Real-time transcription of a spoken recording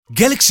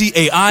Galaxy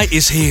AI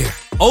is here.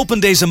 Open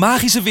deze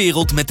magische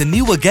wereld met de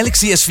nieuwe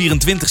Galaxy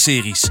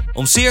S24-series.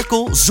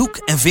 Omcirkel, zoek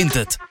en vind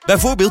het.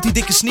 Bijvoorbeeld die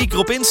dikke sneaker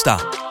op Insta.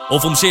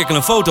 Of omcirkel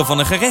een foto van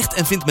een gerecht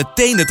en vind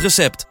meteen het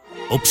recept.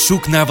 Op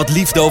zoek naar wat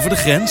liefde over de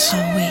grens?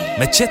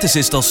 Met Chat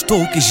Assist als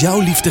tolk is jouw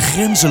liefde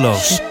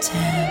grenzeloos.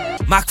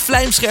 Maak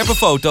vlijmscherpe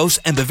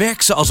foto's en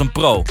bewerk ze als een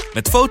pro.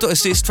 Met Photo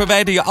Assist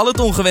verwijder je al het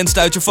ongewenst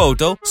uit je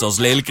foto, zoals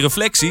lelijke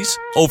reflecties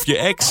of je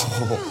ex.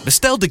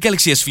 Bestel de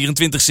Galaxy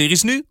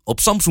S24-series nu op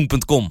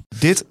Samsung.com.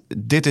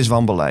 Dit is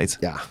wanbeleid.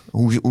 Ja.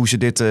 Hoe ze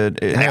dit...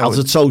 als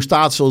het zo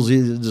staat zoals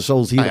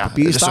hier op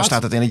papier staat. Zo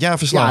staat het in het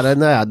jaarverslag.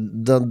 Ja,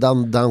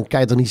 dan kan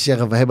je toch niet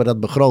zeggen, we hebben dat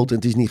begroot en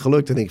het is niet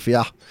gelukt. En ik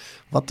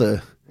van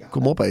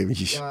kom op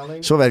eventjes. Ja,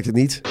 zo werkt het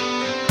niet.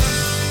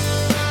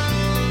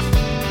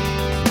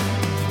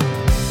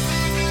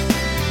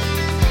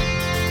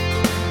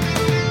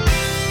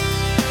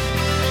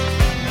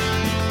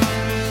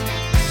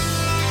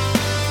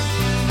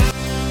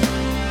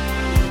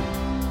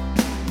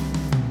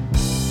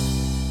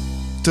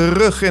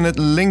 Terug in het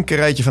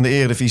linkerrijtje van de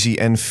Eredivisie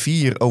en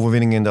 4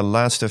 overwinningen in de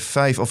laatste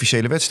 5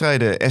 officiële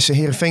wedstrijden. SC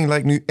Heerenveen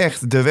lijkt nu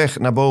echt de weg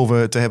naar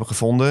boven te hebben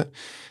gevonden.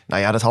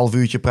 Nou ja, dat half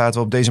uurtje praten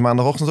we op deze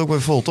maandagochtend ook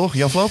weer vol, toch?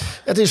 Jan Flap?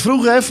 Het is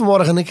vroeg hè,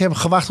 vanmorgen. Ik heb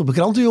gewacht op de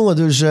kranten, jongen.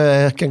 Dus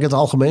kan ik het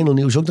algemene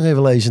nieuws ook nog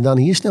even lezen. En dan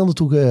hier snel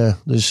naartoe.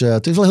 Dus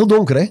het is wel heel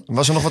donker, hè?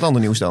 Was er nog wat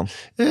ander nieuws dan?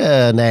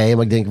 Nee,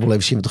 maar ik denk, ik wil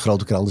even zien wat de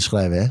grote kranten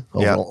schrijven,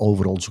 hè?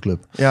 Over onze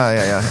club. Ja.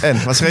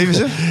 En, wat schreven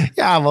ze?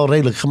 Ja, wel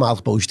redelijk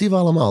gematigd positief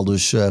allemaal.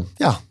 Dus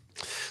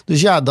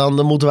Dus ja,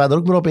 dan moeten wij er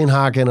ook maar op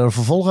inhaken en een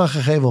vervolg aan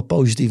gegeven op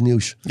positief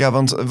nieuws. Ja,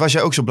 want was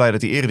jij ook zo blij dat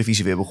die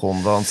Eredivisie weer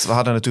begon? Want we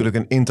hadden natuurlijk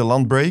een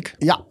interlandbreak.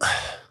 Ja.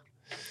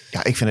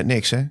 Ja, ik vind het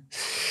niks, hè?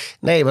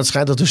 Nee, maar het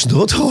schijnt er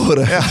tussendoor te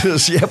horen. Ja.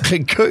 Dus je hebt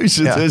geen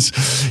keuze. Ja. Dus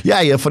ja,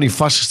 je hebt van die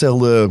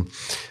vastgestelde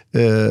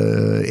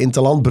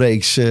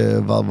interlandbreaks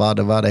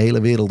waar de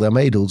hele wereld aan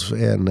meedoet.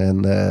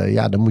 En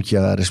dat moet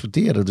je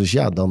respecteren. Dus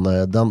ja,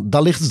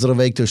 dan ligt het er een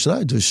week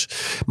tussenuit. Dus.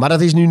 Maar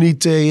dat is nu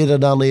niet eerder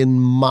dan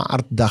in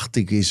maart, dacht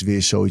ik, is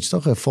weer zoiets,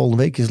 toch?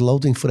 Volgende week is de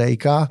loting voor de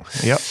EK.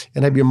 Ja.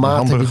 En heb je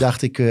maart,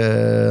 dacht ik,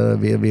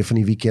 weer van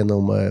die weekend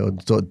om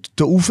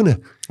te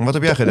oefenen. Wat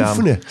heb jij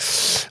gedaan?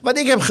 Wat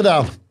ik heb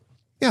gedaan?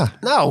 Ja.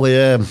 Nou,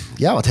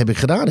 wat heb ik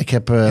gedaan? Ik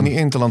heb in die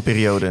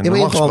interlandperiode.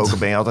 Normaal gesproken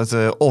ben je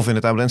altijd of in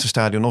het Abelense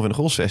stadion of in de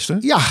Golfsvesten.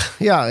 Ja.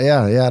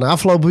 De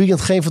afgelopen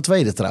weekend geen van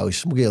tweede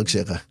trouwens, moet ik eerlijk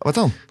zeggen. Wat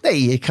dan?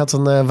 Nee,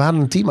 we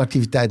hadden een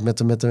teamactiviteit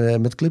met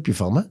het clubje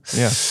van me.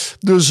 Ja.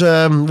 Dus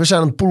we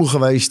zijn aan het poelen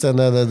geweest en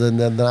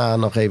daarna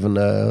nog even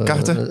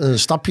een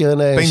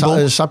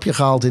stapje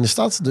gehaald in de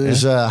stad.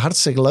 Dus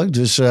hartstikke leuk.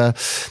 Dus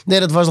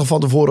dat was nog van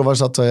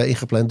tevoren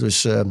ingepland.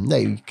 Dus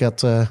ik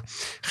had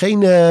geen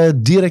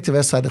directe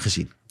wedstrijden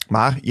gezien.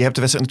 Maar je hebt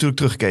de wedstrijd natuurlijk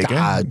teruggekeken.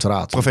 Ja,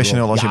 uiteraard.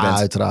 Professioneel als je bent. Ja,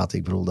 uiteraard.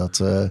 Ik bedoel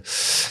dat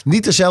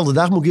niet dezelfde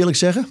dag, moet ik eerlijk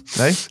zeggen.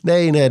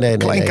 Nee.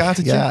 Klein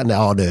kaartje? Ja,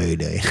 nou,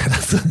 nee.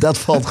 dat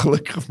valt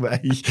gelukkig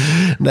mee.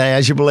 Nee,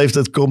 als je beleeft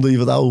dat komt dat je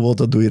wat ouder wordt,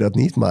 dan doe je dat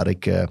niet. Maar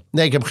ik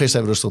heb gisteren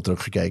even rustig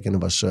teruggekeken en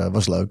dat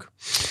was leuk.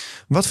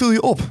 Wat viel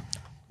je op?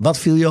 Wat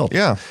viel je op?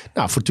 Ja.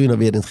 Nou, Fortuna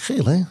weer in het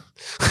geel, hè?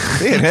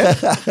 Weer,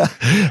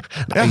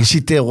 hè? Je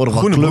ziet tegenwoordig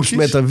wel clubs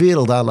met een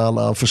wereld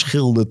aan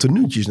verschillende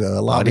tenuutjes. Die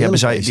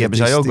hebben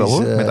zij ook wel,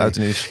 hoor, met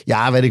uittenues.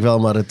 Ja, weet ik wel,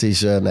 maar het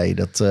is...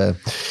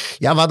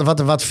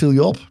 wat viel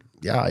je op?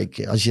 Ja,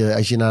 als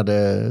je naar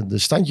de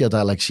standje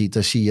uiteindelijk ziet,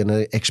 dan zie je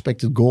een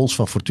expected goals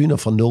van Fortuna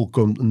van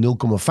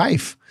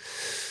 0,5.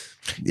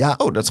 Ja.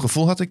 Oh, dat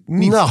gevoel had ik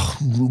niet. Nou,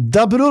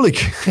 dat bedoel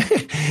ik.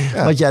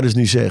 Wat jij dus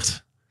nu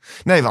zegt.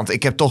 Nee, want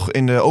ik heb toch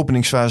in de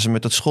openingsfase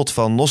met het schot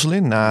van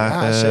Noslin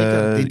naar...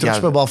 zeker. Die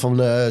terugspeelbal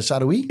van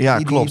Saroui. Ja,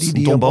 klopt.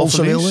 Die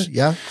balverlies.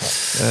 Ja.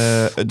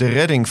 De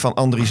redding van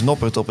Andries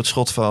Noppert op het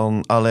schot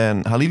van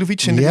Alain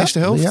Halilovic in de eerste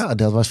helft. Ja,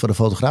 dat was voor de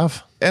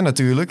fotograaf. En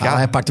natuurlijk...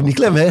 hij pakt hem niet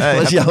klem, hè?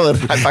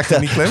 Hij pakt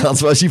hem niet klem. Dat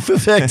was hij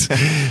perfect.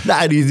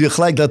 Nou, die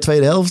gelijk naar de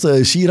tweede helft.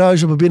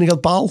 Sierhuis op de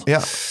binnenkant paal.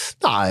 Ja.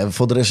 Nou,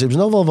 voor de rest hebben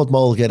ze nog wel wat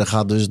mogelijkheden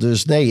gehad.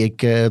 Dus nee,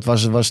 het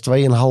was 2,5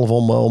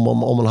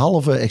 om een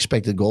halve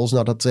expected goals.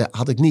 Nou, dat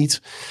had ik niet.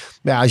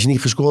 Maar ja, als je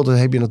niet gescoord hebt,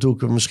 heb je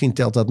natuurlijk... Misschien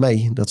telt dat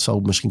mee. Dat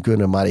zou misschien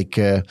kunnen. Maar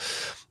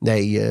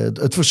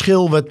het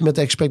verschil met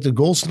de expected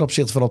goals ten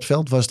opzichte van op het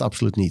veld was het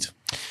absoluut niet.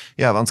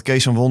 Ja, want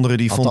Kees van Wonderen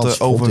die vond de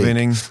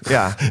overwinning...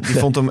 die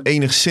vond hem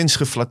enigszins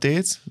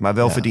geflatteerd, maar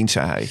wel verdiend,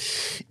 zei hij.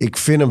 Ik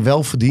vind hem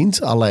wel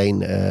verdiend.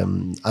 Alleen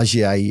als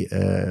jij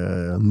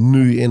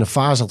nu in een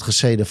fase had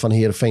gezeten van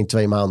Heerenveen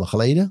 2 maanden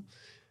geleden...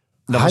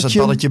 Dan was het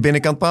balletje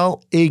binnenkant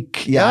paal.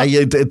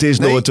 Het is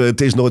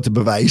nooit te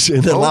bewijzen.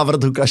 En laten we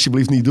dat ook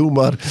alsjeblieft niet doen.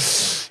 Maar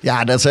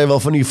ja, dat zijn wel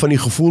van die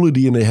gevoelens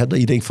die je hebt. Dat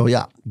je denkt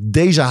van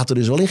deze had er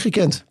dus wel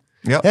ingekend.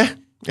 Ja. Hè?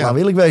 Ja. Maar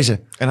wil ik wezen.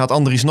 En had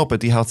Andries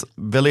Noppert, die had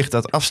wellicht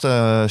dat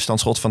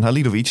afstandsschot van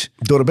Halilovic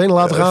door de benen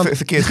laten gaan.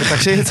 Verkeerd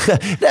getaxeerd.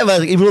 Nee,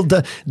 maar ik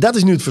bedoel, dat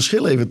is nu het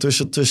verschil even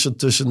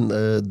tussen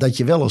dat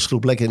je wel als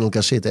groep lekker in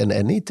elkaar zit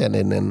en niet.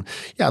 En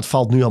het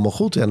valt nu allemaal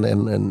goed.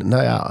 En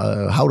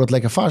hou dat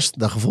lekker vast,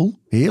 dat gevoel.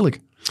 Heerlijk.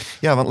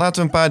 Ja, want laten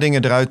we een paar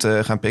dingen eruit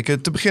gaan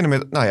pikken. Te beginnen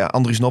met,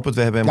 Andries Noppert,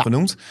 we hebben hem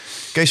genoemd.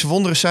 Kees van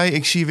Wonderen zei,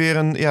 ik zie weer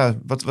een,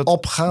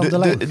 opgaande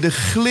lijn. De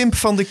glimp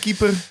van de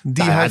keeper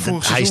die hij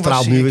vorig seizoen hij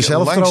straalt nu weer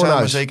zelfvertrouwen uit.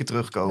 Maar zeker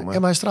terugkomen. Ja,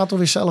 maar hij straalt toch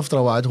weer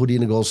zelfvertrouwen uit hoe die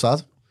in de goal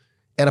staat.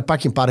 En dan pak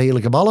je een paar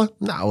heerlijke ballen.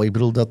 Nou, ik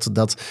bedoel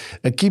dat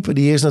een keeper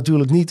die is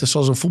natuurlijk niet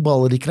zoals een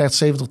voetballer. Die krijgt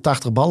 70,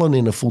 80 ballen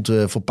in de voet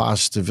voor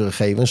passes te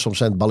geven. Soms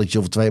zijn het balletjes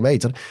over 2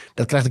 meter.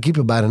 Dat krijgt de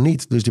keeper bijna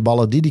niet. Dus die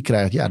ballen die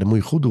krijgt, dat moet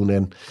je goed doen.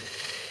 En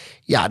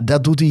ja,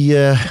 dat doet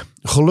hij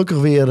gelukkig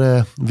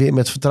weer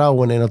met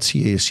vertrouwen. En dat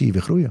zie je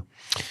weer groeien.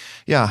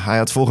 Ja, hij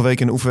had vorige week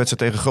in de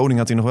oefenwedstrijd tegen Groningen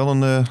had hij nog wel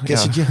een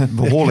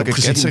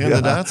behoorlijke ketser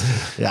inderdaad.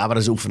 Ja, maar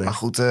dat is oefenen. Maar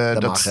goed,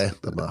 dat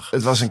mag.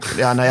 Het was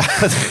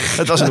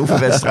het was een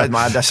oefenwedstrijd,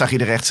 maar daar zag hij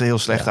er echt heel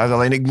slecht uit.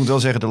 Alleen ik moet wel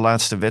zeggen, de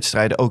laatste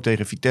wedstrijden, ook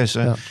tegen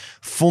Vitesse,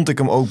 vond ik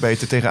hem ook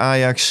beter tegen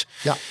Ajax.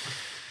 Ja.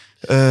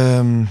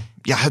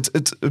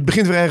 Het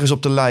begint weer ergens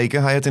op te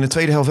lijken. Hij had in de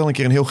tweede helft wel een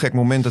keer een heel gek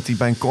moment dat hij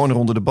bij een corner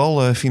onder de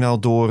bal finaal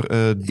door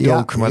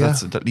dook. Maar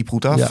dat liep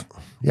goed af.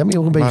 Ja, maar je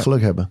moet een beetje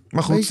geluk hebben.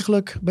 Maar goed.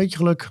 Beetje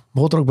geluk.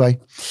 Hoort er ook bij.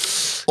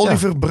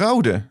 Oliver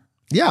Brouwde.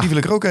 Ja. Die wil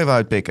ik er ook even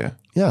uitpikken.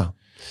 Ja.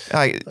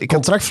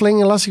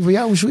 Contractverlenging lastig voor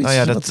jou, zoiets?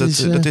 Nou ja,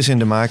 dat is in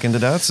de maak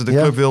inderdaad. De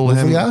club wil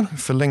hem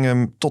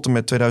verlengen tot en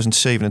met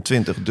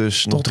 2027.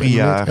 Dus nog 3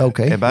 jaar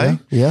erbij.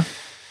 Ja.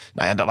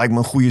 Nou ja, dat lijkt me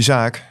een goede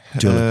zaak.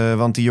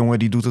 Want die jongen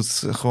die doet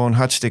het gewoon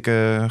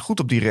hartstikke goed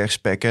op die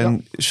rechtsback.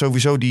 En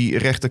sowieso die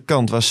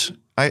rechterkant was...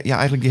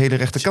 eigenlijk die hele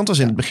rechterkant was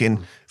in het begin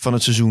van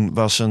het seizoen...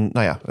 was een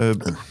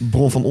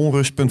bron van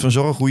onrust, punt van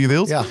zorg, hoe je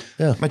wilt. Ja.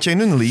 Maar Jay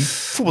Nunnally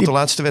voetbalt de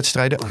laatste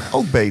wedstrijden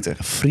ook beter.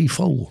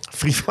 Frivol.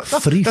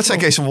 Dat zei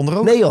Kees van Wonderen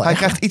ook. Nee, joh, hij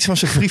krijgt iets van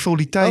zijn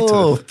frivoliteit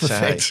terug.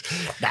 Perfect.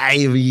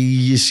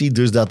 Nee, je ziet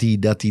dus dat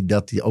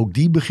hij ook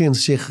die begint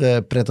zich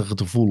prettiger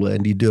te voelen.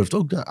 En die durft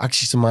ook de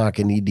acties te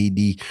maken. En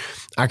die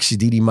acties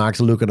die hij maakt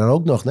lukken dan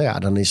ook nog. Nou ja,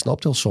 dan is het een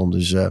optelsom.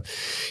 Dus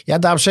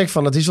daarom zeg ik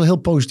van, het is wel heel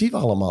positief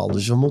allemaal.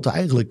 Dus we moeten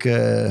eigenlijk...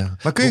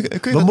 maar kun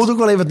je moeten ook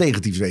wel even wat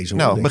negatiefs wezen.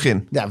 Nou,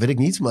 begin. Ja, weet ik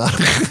niet,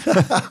 maar...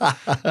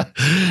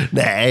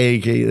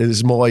 Nee, dat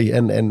is mooi.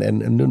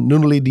 En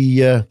Nunnally,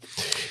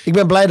 ik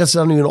ben blij dat ze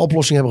dan nu een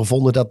oplossing hebben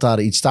gevonden... dat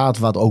daar iets staat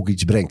wat ook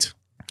iets brengt.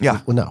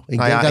 Ja, ik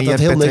denk dat heel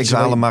Patrick netjes...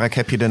 Walenmark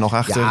heb je er nog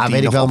achter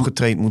die nog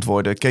opgetraind moet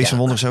worden. Kees van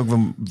Wonderen zei ook,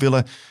 we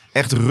willen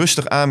echt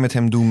rustig aan met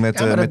hem doen met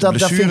de blessure.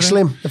 Dat vind ik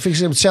slim. Dat vind ik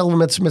slim.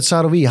 Hetzelfde met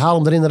Saroui. Haal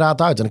hem er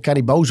inderdaad uit. En dan kan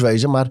hij boos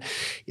wezen. Maar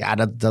ja,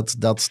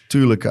 dat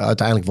tuurlijk,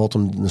 uiteindelijk wordt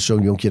hem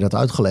zo'n jonkje dat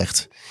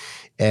uitgelegd.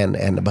 En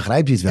dan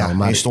begrijpt hij het wel.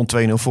 Maar hij stond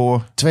 2-0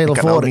 voor. 2-0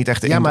 voor. Ook niet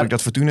echt de indruk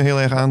dat Fortuna heel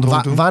erg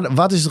aandrong toen.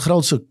 Wat is het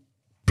grootste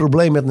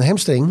probleem met een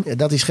hamstring?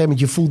 Dat is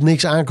je voelt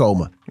niks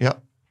aankomen. Ja.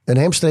 Een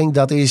hamstring,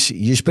 dat is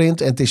je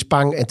sprint en het is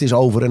pang en het is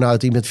over. En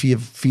uit die met 4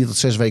 tot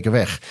 6 weken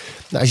weg.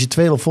 Nou, als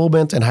je 2-0 voor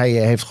bent en hij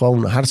heeft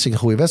gewoon hartstikke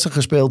goede wedstrijd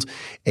gespeeld.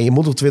 En je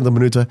moet op 20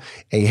 minuten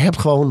en je hebt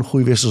gewoon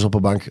goede wissels op de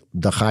bank.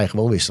 Dan ga je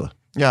gewoon wisselen.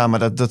 Ja,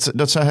 maar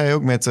dat zei hij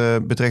ook met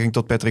betrekking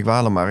tot Patrick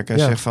Walenmark. Hij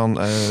zegt van,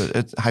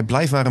 hij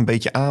blijft maar een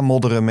beetje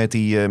aanmodderen met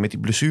die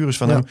blessures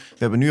van hem. We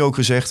hebben nu ook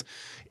gezegd,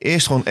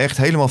 eerst gewoon echt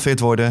helemaal fit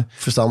worden.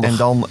 Verstandig.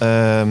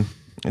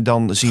 En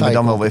dan zien we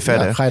dan wel weer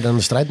verder. Ga je dan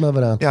de strijd maar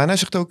weer aan. Ja, en hij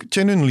zegt ook,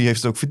 Jay Nunnally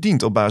heeft het ook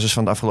verdiend op basis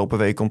van de afgelopen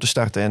weken om te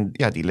starten. En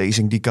ja, die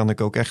lezing die kan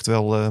ik ook echt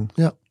wel,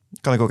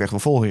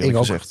 volgen, eerlijk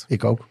gezegd.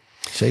 Ik ook.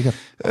 Zeker.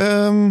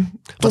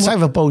 Wat zijn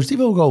we positief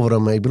ook over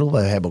hem? Ik bedoel,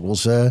 wij hebben ook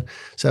ons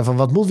zijn van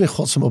wat moet weer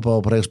godsnaam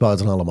op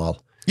rechtsbuiten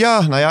allemaal.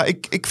 Ja, nou ja,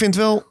 ik vind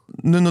wel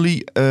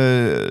Nunnally,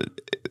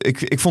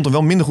 ik vond hem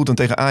wel minder goed dan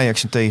tegen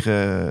Ajax en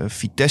tegen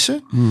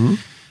Vitesse. Mm-hmm.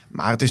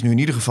 Maar het is nu in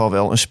ieder geval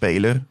wel een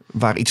speler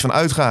waar iets van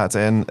uitgaat.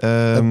 En,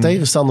 een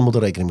tegenstander moet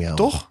er rekening mee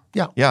houden. Toch?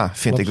 Ja,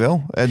 vind ik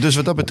wel. Dus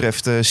wat dat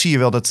betreft zie je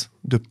wel dat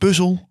de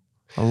puzzel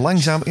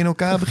langzaam in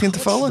elkaar begint te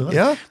vallen.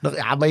 Ja,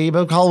 maar je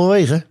bent ook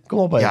halverwege. Kom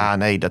op. Ja,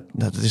 nee,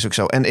 dat is ook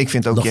zo. En ik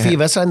vind ook... Nog 4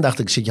 wedstrijden dacht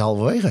ik, zit je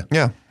halverwege.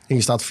 Ja. En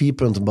je staat 4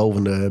 punten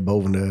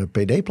boven de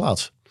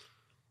PD-plaats.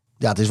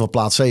 Ja, het is wel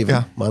plaats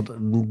 7. Maar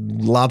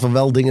laten we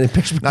wel dingen in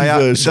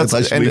perspectief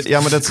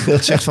zetten. Maar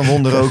dat zegt Van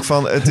Wonderen ook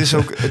van...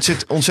 Het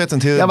zit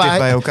ontzettend heel dicht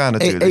bij elkaar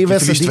natuurlijk. Je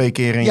verliest 2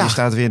 keer en je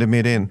staat weer er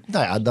middenin.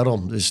 Nou ja,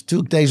 daarom. Dus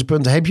natuurlijk, deze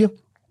punten heb je.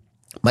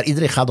 Maar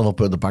iedereen gaat nog wel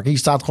punten pakken. Je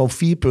staat gewoon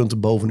 4 punten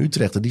boven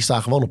Utrecht. En die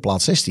staan gewoon op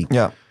plaats 16.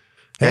 Ja.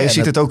 Je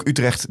ziet het ook.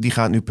 Utrecht, die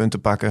gaat nu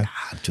punten pakken. Ja,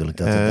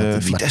 natuurlijk.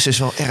 Vitesse is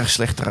wel erg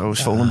slecht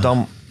trouwens.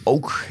 Volendam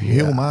ook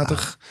heel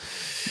matig.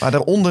 Maar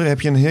daaronder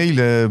heb je een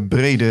hele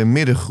brede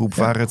middengroep...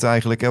 waar het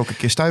eigenlijk elke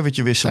keer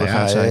stuivertje wisselen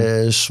gaat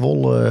zijn.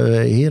 Zwolle,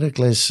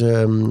 Heracles,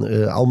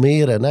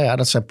 Almere. Nou ja,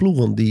 dat zijn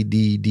ploegen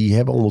die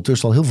hebben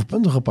ondertussen al heel veel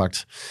punten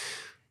gepakt.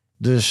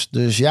 Dus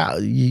ja,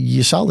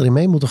 je zou erin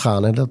mee moeten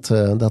gaan. En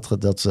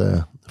dat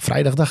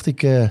vrijdag dacht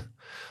ik...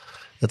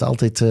 Het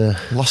altijd...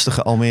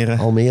 lastige Almere.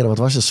 Almere, wat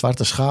was het?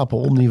 Zwarte Schapen,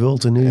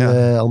 Omniworld en nu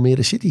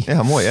Almere City.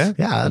 Ja, mooi hè?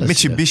 Ja,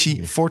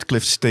 Mitsubishi Fort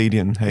Cliff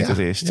Stadium heet het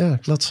eerst. Ja,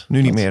 klopt.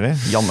 Nu niet meer hè?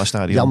 Janmar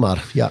Stadion.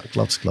 Janmar, ja,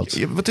 klopt.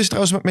 Wat is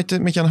trouwens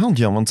met je aan de hand,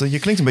 Jan? Want je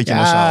klinkt een beetje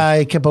nasaal. Ja,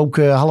 ik heb ook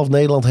half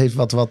Nederland heeft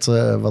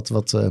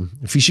wat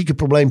fysieke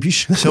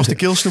probleempjes. Zelfs de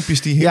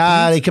keelsnoepjes die...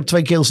 Ja, ik heb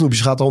 2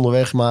 keelsnoepjes gehad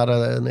onderweg,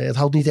 maar nee, het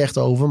houdt niet echt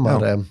over.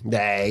 Maar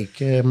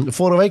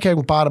vorige week heb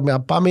ik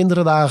een paar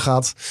mindere dagen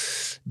gehad.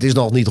 Het is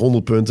nog niet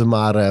 100 punten,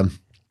 maar...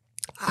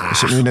 Je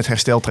zit nu in het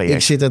hersteltraject.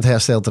 Ik zit in het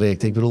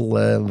hersteltraject. Ik bedoel,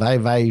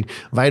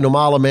 wij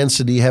normale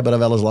mensen die hebben er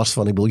wel eens last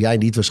van. Ik bedoel, jij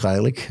niet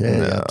waarschijnlijk.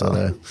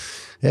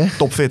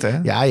 Topfit, hè?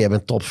 Ja, jij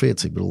bent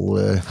topfit. Ik bedoel...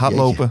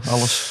 hardlopen,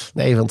 alles.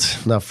 Nee, want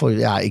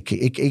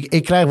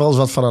ik krijg wel eens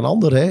wat van een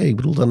ander. Hè? Ik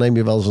bedoel, dan neem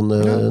je wel eens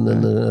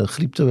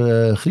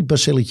een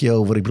griepbacilletje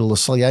over. Ik bedoel, dat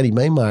zal jij niet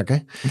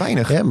meemaken.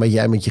 Weinig. Hè? Maar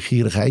jij met je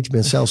gierigheid. Je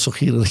bent zelfs zo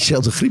gierig dat je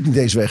zelf de griep niet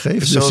eens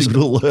weggeeft. Zoals dus ik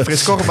bedoel...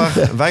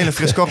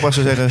 Frits Korbach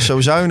zou zeggen,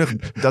 zo zuinig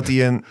dat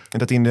hij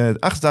in de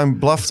achtertuin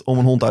blaft om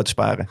een hond uit te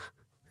sparen.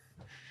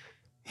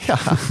 Ja.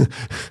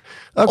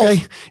 Oké,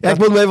 ik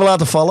moet hem even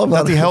laten vallen. Maar...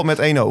 Dat hij helpt met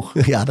 1 oog.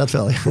 Ja, dat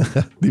wel. Ja.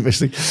 Die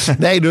wist ik.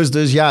 Nee,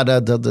 dus ja,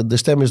 de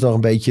stem is nog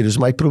een beetje... Dus,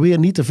 maar ik probeer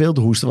niet te veel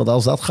te hoesten. Want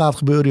als dat gaat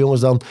gebeuren,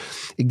 jongens, dan...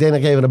 Ik denk dat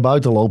ik even naar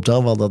buiten loop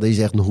dan. Want dat is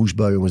echt een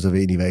hoestbui, jongens. Dat wil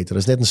je niet weten. Dat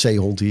is net een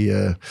zeehond die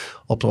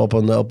op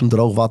een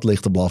droog wat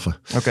ligt te blaffen.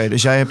 Oké,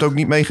 dus jij hebt ook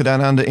niet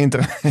meegedaan aan de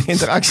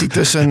interactie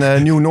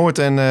tussen Nieuw-Noord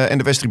en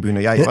de Westtribune.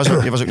 Ja, je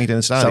was ook niet in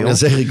het stadion. Zou ik dan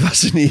zeggen, ik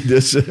was er niet.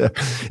 Dus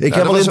ik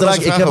heb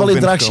al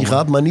interactie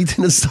gehad, maar niet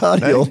in het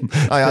stadion.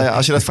 Nee? Nou ja,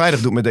 als je dat vrijdag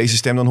doet met deze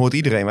stem, dan hoort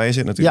iedereen waar je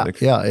zit natuurlijk.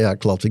 Ja,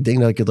 klopt. Ik denk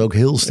dat ik het ook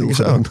heel stil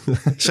gedaan.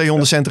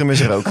 Zeehondencentrum is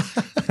er ook.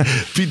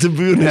 Pieter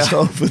Buren is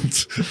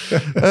opend.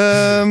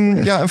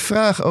 Een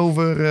vraag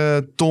over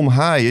Tom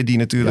Haaien, die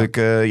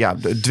natuurlijk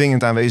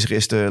dwingend aanwezig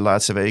is de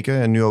laatste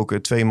weken. En nu ook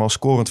 2 maal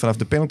scorend vanaf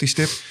de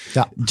penaltystip.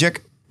 Ja.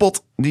 Jack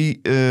Pot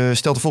die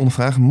stelt de volgende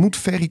vraag. Moet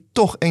Ferry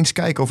toch eens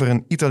kijken of er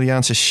een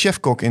Italiaanse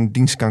chefkok in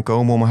dienst kan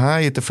komen om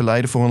Haaien te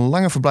verleiden voor een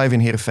langer verblijf in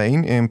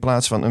Heerenveen in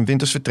plaats van een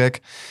wintersvertrek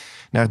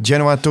naar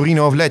Genoa,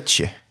 Torino of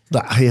Lecce?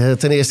 Nou,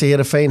 ten eerste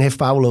Heerenveen heeft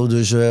Paolo,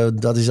 dus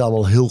dat is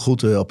allemaal heel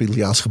goed op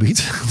Italiaans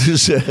gebied.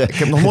 Dus, ik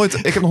heb nog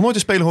nooit een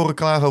speler horen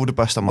klagen over de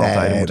pasta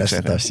maaltijden, moet ik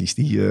zeggen. Dat is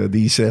fantastisch.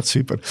 Die is echt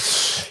super.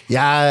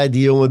 Ja,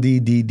 die jongen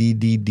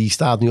die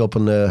staat nu op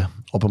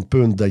een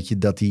punt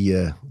dat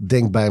hij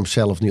denkt bij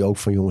hemzelf nu ook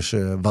van jongens,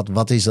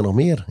 wat is er nog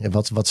meer? En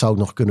wat zou ik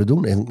nog kunnen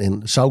doen?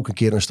 En zou ik een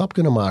keer een stap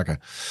kunnen maken?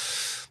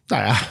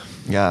 Nou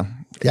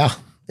ja.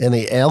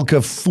 En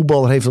elke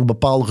voetballer heeft een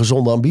bepaalde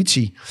gezonde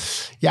ambitie.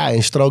 Ja,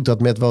 en strookt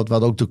dat met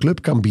wat ook de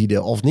club kan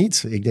bieden of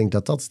niet? Ik denk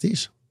dat dat het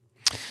is.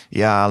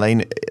 Ja,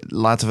 alleen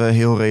laten we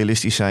heel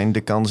realistisch zijn.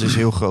 De kans is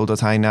heel groot dat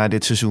hij na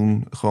dit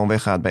seizoen gewoon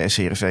weggaat bij SC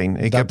Heerenveen.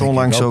 Ik heb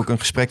onlangs ook een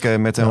gesprek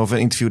met hem of een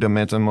interview daar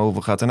met hem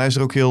over gehad. En hij is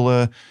er ook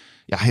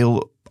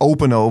heel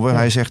open over. Ja.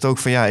 Hij zegt ook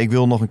van ik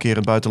wil nog een keer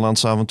het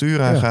buitenlandse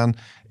avontuur aangaan.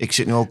 Ik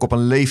zit nu ook op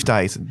een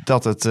leeftijd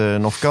dat het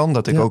nog kan.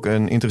 Dat ik ook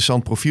een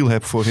interessant profiel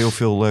heb voor heel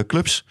veel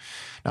clubs.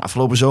 Nou,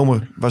 afgelopen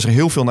zomer was er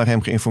heel veel naar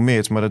hem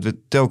geïnformeerd, maar dat werd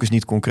telkens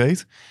niet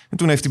concreet. En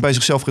toen heeft hij bij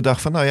zichzelf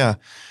gedacht van,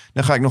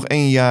 dan ga ik nog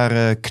 1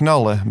 jaar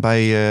knallen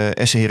bij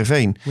SC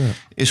Heerenveen. Ja.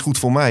 Is goed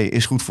voor mij,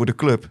 is goed voor de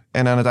club.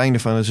 En aan het einde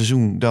van het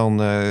seizoen,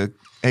 dan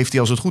heeft hij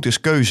als het goed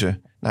is keuze.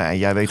 Nou ja,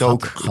 jij weet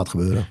ook. Gaat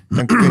gebeuren.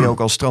 Dan kun je ook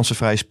als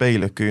transfervrij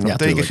spelen. Kun je nog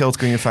tekengeld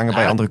kun je vangen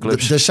bij andere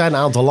clubs. Er zijn een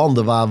aantal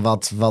landen waar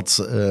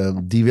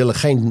die willen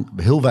geen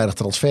heel weinig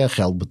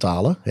transfergeld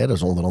betalen. Hè, dat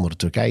is onder andere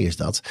Turkije is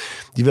dat.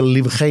 Die willen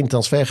liever geen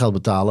transfergeld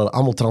betalen.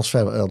 Allemaal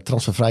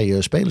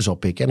transfervrije spelers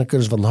oppikken. En dan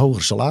kunnen ze wat een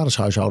hoger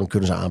salarishuishouding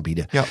kunnen ze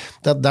aanbieden. Ja.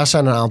 Daar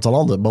zijn een aantal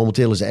landen.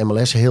 Momenteel is de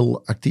MLS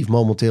heel actief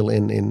momenteel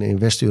in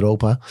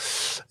West-Europa.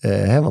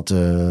 Want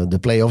de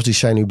play-offs die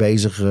zijn nu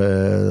bezig.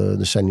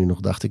 Er zijn nu nog,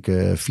 dacht ik,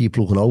 4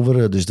 ploegen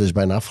over. Dus dat is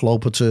bijna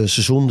afgelopen het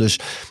seizoen. Dus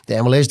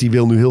de MLS die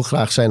wil nu heel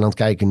graag zijn aan het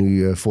kijken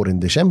nu voor in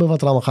december wat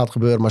er allemaal gaat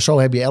gebeuren. Maar zo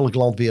heb je elk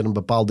land weer een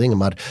bepaald ding.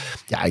 Maar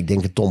ik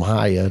denk dat Tom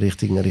Haaien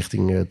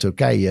richting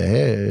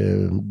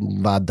Turkije.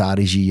 Waar daar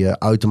is hij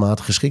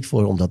uitermate geschikt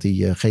voor. Omdat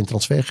hij geen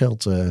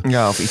transfergeld...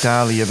 of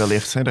Italië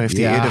wellicht. Hè? Daar heeft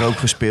hij eerder ook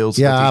gespeeld.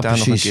 Dat hij daar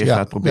nog een keer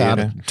gaat proberen.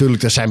 Ja,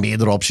 natuurlijk, er zijn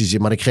meerdere opties.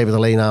 Maar ik geef het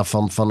alleen aan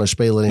van een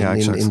speler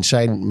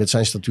met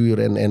zijn statuur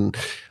en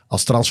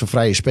als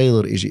transfervrije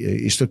speler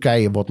is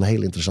Turkije wordt een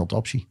heel interessante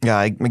optie.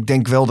 Ja, ik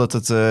denk wel dat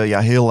het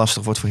heel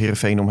lastig wordt voor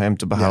Heerenveen om hem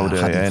te behouden.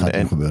 Ja, gaat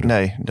niet gebeuren.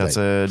 Nee,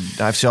 hij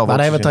heeft zelf. Maar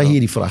hebben we het daar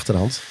hier voor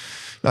achterhand?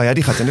 Nou ja,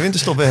 die gaat in de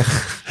winterstop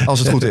weg, als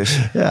het goed is.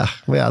 Ja,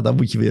 maar dan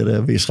moet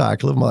je weer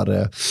schakelen.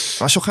 Maar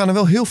zo gaan er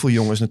wel heel veel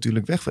jongens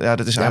natuurlijk weg. Ja,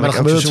 dat is eigenlijk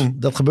elk seizoen.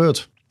 Dat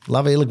gebeurt.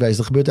 Laten we eerlijk wezen,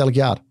 dat gebeurt elk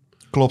jaar.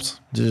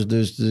 Klopt.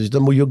 Dus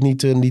dan moet je ook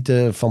niet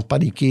van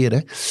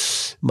panikeren.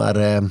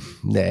 Maar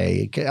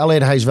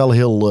alleen hij is wel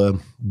heel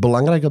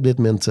belangrijk op dit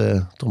moment,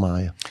 Tom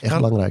Haaien. Echt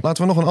belangrijk.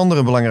 Laten we nog een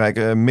andere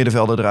belangrijke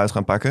middenvelder eruit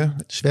gaan pakken.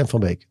 Sven van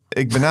Beek.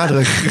 Ik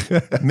benadruk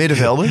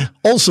middenvelder.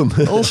 Olsen.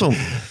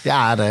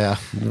 Ja,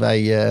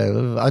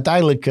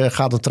 uiteindelijk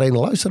gaat de trainer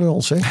luisteren naar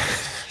ons. Hè?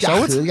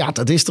 Zou het? Ja,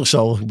 dat is toch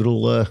zo. Ik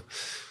bedoel...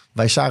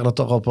 wij zagen het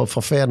toch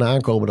van ver naar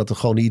aankomen dat het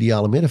gewoon de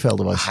ideale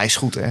middenvelder was. Hij is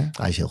goed, hè?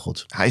 Hij is heel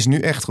goed. Hij is nu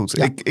echt goed.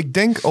 Ja. Ik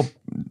denk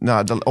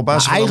op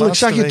basis van eigenlijk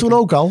zag je het toen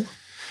ook al.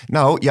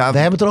 Nou ja, we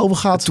hebben het erover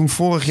gehad. Toen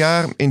vorig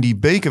jaar in die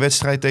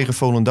bekerwedstrijd tegen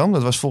Volendam.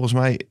 Dat was volgens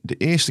mij de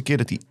eerste keer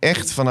dat hij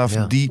echt vanaf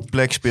die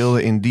plek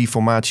speelde in die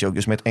formatie ook.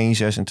 Dus met 1-6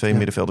 en 2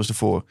 middenvelders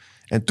ervoor.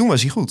 En toen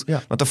was hij goed.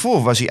 Ja. Want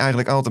daarvoor was hij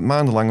eigenlijk altijd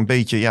maandenlang een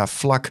beetje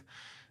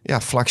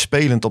vlak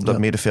spelend op dat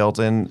middenveld.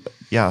 En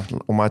ja,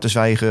 om maar te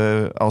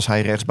zwijgen als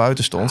hij rechts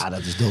buiten stond. Ja, dat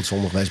is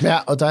doodzonde geweest. Maar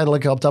ja,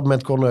 uiteindelijk op dat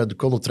moment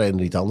kon de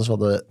trainer niet anders.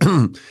 Want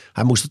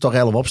hij moest er toch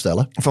 11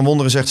 opstellen. Van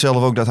Wonderen zegt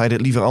zelf ook dat hij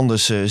dit liever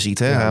anders ziet.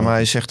 Hè? Ja, maar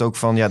hij zegt ook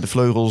van de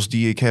vleugels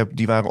die ik heb,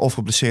 die waren of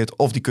geblesseerd,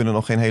 of die kunnen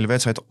nog geen hele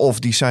wedstrijd, of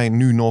die zijn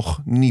nu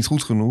nog niet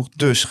goed genoeg.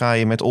 Dus ga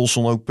je met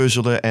Olsson ook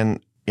puzzelen.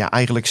 En ja,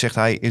 eigenlijk zegt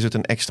hij, is het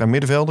een extra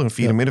middenvelder, een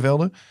vierde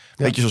middenvelder.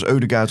 Beetje zoals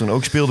Eindelijk toen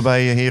ook speelde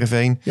bij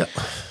Heerenveen. Ja.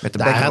 Met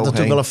de hij had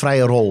natuurlijk wel een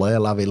vrije rol, hè?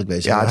 Laten we eerlijk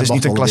wezen. Ja, het is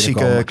niet een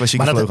klassieke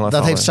vleugel.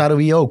 Dat heeft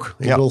Saroui ook.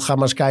 Ik bedoel, ga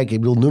maar eens kijken.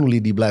 Ik bedoel,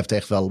 Nunali die blijft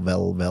echt wel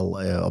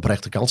op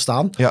rechterkant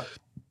staan. Ja.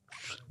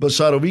 Maar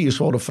Saroui is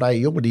gewoon een vrije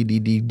jongen.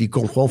 Die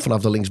komt gewoon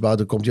vanaf de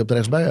linksbuiten, komt hij op de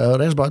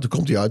rechtsbuiten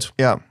komt hij uit.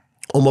 Ja.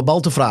 Om een bal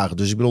te vragen.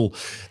 Dus ik bedoel,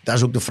 daar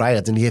is ook de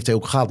vrijheid. En die heeft hij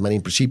ook gehad. Maar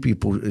in principe,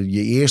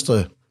 je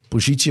eerste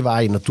positie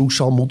waar je naartoe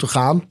zal moeten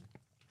gaan,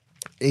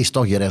 is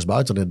toch je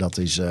rechtsbuiten. En dat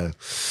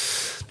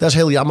is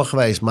heel jammer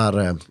geweest.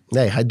 Maar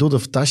nee, hij doet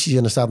het fantastisch.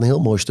 En er staat een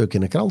heel mooi stuk in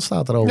de krant.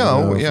 Staat erover.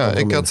 Nou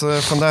ik had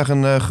vandaag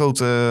een groot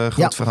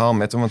verhaal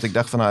met hem. Want ik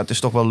dacht van het is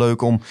toch wel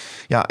leuk om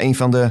een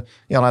van de,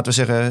 laten we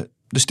zeggen,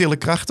 de stille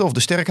krachten of de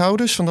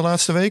sterkhouders van de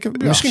laatste weken.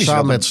 Ja, misschien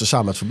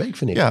samen met Verbeek,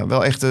 vind ik. Ja,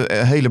 wel echt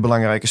een hele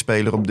belangrijke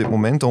speler op dit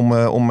moment.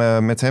 Om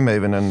met hem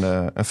even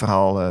een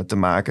verhaal te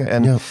maken.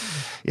 En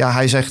ja,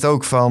 hij zegt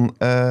ook van...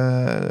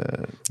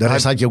 de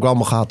rest had je ook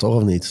allemaal gehad, toch?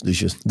 Of niet?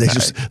 Dus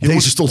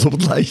deze stond op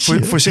het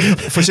lijstje.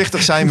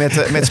 Voorzichtig zijn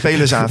met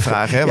spelers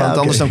aanvragen. Hè? Want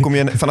anders dan kom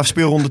je vanaf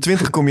speelronde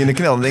 20 kom je in de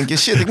knel. Dan denk je,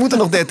 shit, ik moet er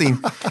nog 13.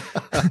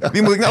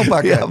 Wie moet ik nou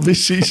pakken? Ja,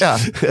 precies. Ja.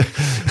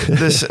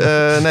 Dus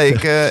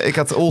ik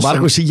had Olsen...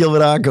 Marco ziet je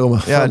alweer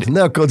aankomen. Ja,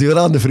 nou, komt hij weer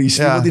aan de Vries.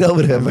 Die moet hij nou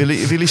weer hebben.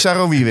 Willy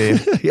Saroui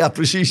weer. Ja,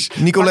 precies.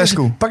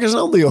 Nicolescu. Pak eens een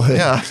ander, joh.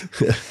 Ja.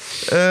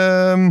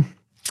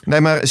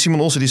 Nee, maar Simon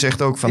Olsen die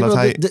zegt ook van dat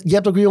hij... Je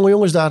hebt ook jonge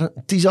jongens daar.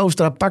 Ties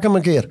Oostra, pak hem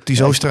een keer.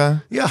 Ties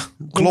Oostra. Ja.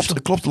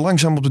 Klopt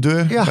langzaam op de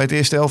deur bij het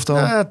eerste elftal.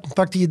 Ja,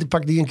 pak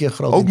die een keer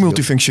groot. Ook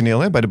multifunctioneel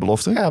hè, bij de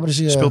belofte. Ja, maar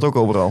speelt ook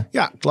overal.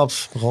 Ja,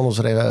 klopt. Begon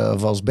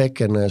als back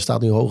en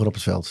staat nu hoger op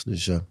het veld.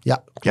 Dus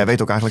ja. Jij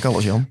weet ook eigenlijk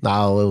alles, Jan.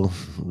 Nou,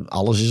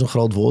 alles is een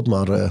groot woord,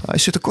 maar... hij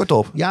zit er kort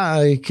op. Ja,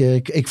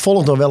 ik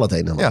volg nog wel het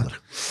een en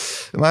ander.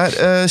 Maar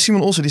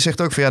Simon Olsen die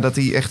zegt ook van dat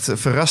hij echt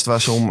verrast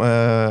was om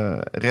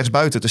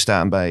rechtsbuiten te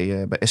staan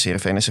bij SC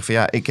Heerenveen. En zegt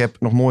van ik heb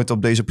nog nooit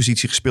op deze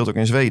positie gespeeld, ook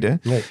in Zweden.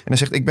 Nee. En hij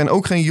zegt, ik ben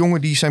ook geen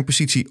jongen die zijn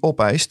positie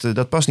opeist.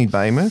 Dat past niet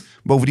bij me.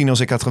 Bovendien, als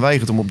ik had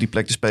geweigerd om op die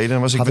plek te spelen,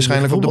 dan was ik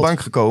waarschijnlijk op de bank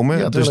gekomen.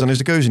 Ja, dus dan is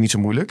de keuze niet zo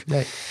moeilijk.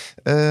 Nee.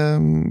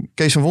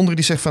 Kees van Wonderen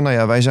die zegt van,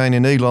 wij zijn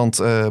in Nederland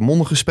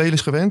mondige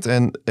spelers gewend.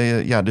 En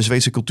de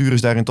Zweedse cultuur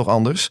is daarin toch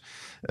anders.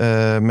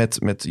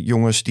 Met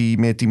jongens die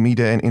meer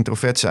timide en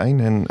introvert zijn.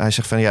 En hij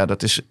zegt van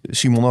dat is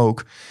Simon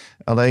ook.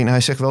 Alleen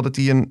hij zegt wel dat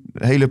hij een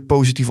hele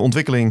positieve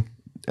ontwikkeling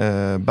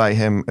bij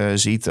hem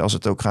ziet. Als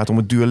het ook gaat om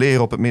het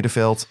duelleren op het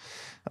middenveld.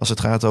 Als het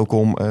gaat ook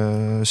om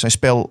zijn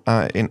spel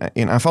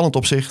in aanvallend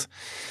opzicht.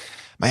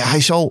 Maar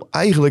hij zal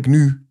eigenlijk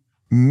nu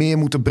meer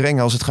moeten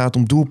brengen als het gaat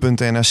om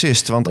doelpunten en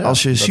assist. Want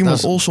als je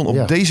Simon Olsson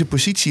op deze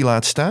positie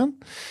laat staan,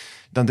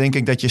 dan denk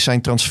ik dat je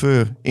zijn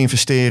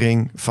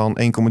transferinvestering van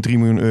 1,3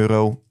 miljoen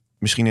euro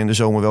misschien in de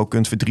zomer wel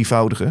kunt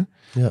verdrievoudigen.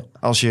 Ja.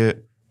 Als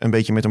je een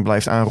beetje met hem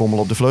blijft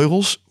aanrommelen op de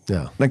vleugels,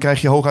 dan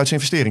krijg je hooguit zijn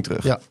investering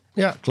terug.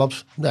 Ja,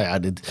 klopt. Nou ja,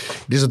 dit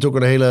is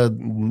natuurlijk een hele,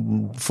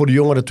 voor de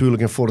jongen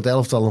natuurlijk en voor het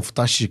elftal een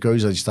fantastische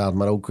keuze dat je staat.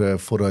 Maar ook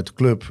vooruit de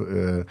club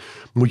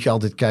moet je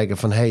altijd kijken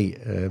van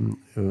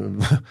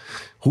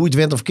hoe het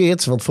went of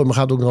keert. Want voor me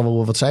gaat ook nog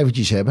wel wat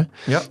cijfertjes hebben.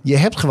 Ja. Je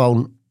hebt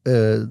gewoon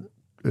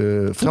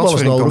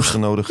voetballers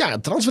nodig. Ja,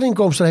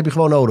 transferinkomsten heb je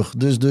gewoon nodig.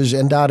 Dus,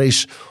 en daar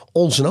is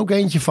Olsen ook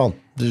eentje van.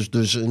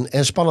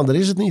 En spannender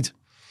is het niet.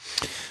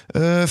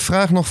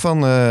 Vraag nog van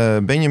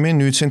Benjamin.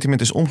 Nu het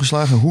sentiment is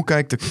omgeslagen. Hoe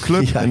kijkt de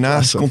club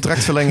naast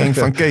contractverlenging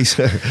van Kees?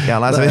 Ja,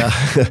 laten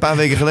we een paar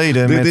weken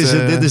geleden.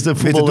 Dit is de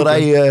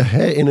voetballerij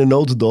in een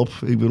notendop.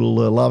 Ik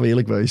bedoel, laten we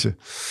eerlijk wezen.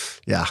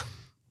 Ja.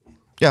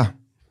 Ja.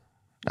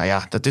 Nou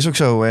ja, dat is ook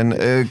zo. En,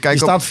 kijk, je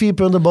staat 4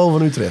 punten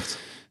boven Utrecht.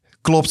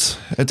 Klopt.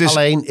 Het is...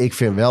 Alleen, ik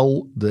vind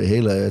wel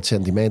het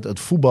sentiment, het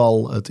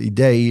voetbal, het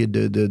idee,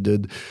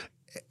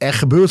 er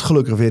gebeurt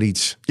gelukkig weer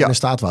iets. Ja. En er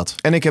staat wat.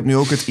 En ik heb nu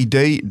ook het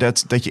idee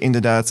dat je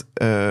inderdaad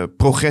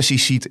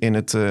progressies ziet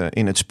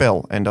in het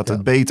spel. En dat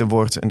het beter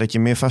wordt en dat je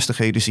meer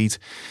vastigheden ziet.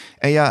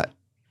 En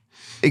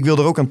ik wil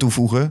er ook aan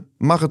toevoegen,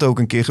 mag het ook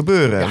een keer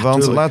gebeuren. Ja,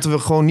 want laten we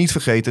gewoon niet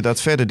vergeten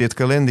dat verder dit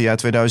kalenderjaar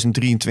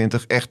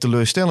 2023 echt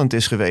teleurstellend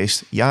is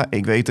geweest. Ja,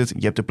 ik weet het.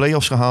 Je hebt de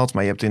play-offs gehaald,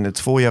 maar je hebt in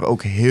het voorjaar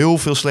ook heel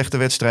veel slechte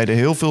wedstrijden.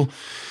 Heel veel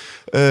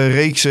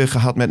reeksen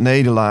gehad met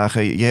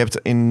nederlagen. Je hebt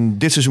in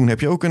dit seizoen heb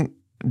je ook een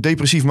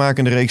depressief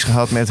makende reeks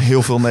gehad met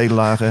heel veel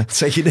nederlagen. Dat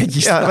zeg je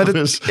netjes.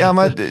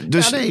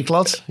 Dus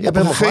op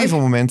een gegeven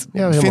moment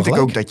vind ik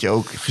ook dat je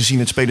ook, gezien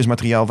het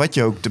spelersmateriaal wat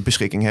je ook ter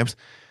beschikking hebt,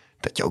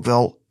 dat je ook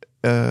wel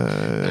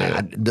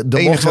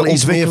er mocht wel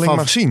iets meer van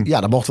mag zien.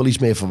 Ja, er mocht wel iets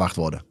meer verwacht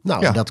worden.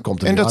 Nou, dat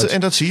komt er uit. En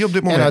dat zie je op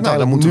dit moment.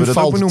 Dan moeten we dat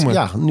ook benoemen.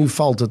 Ja, nu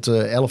valt het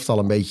elftal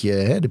een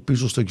beetje de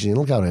puzzelstukjes in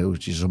elkaar, hoe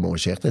je zo mooi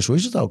zegt. En zo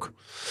is het ook.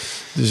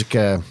 Dus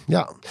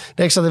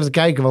ik zat even te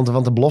kijken,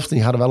 want de beloften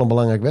die hadden wel een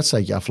belangrijk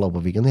wedstrijdje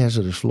afgelopen weekend. Die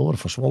hebben ze dus verloren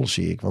van Zwolle,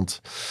 zie ik.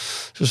 Want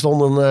ze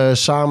stonden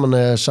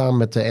samen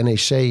met de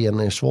NEC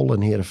en Zwolle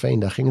en Heerenveen.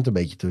 Daar ging het een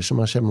beetje tussen,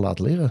 maar ze hebben hem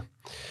laten liggen.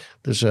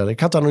 Dus ik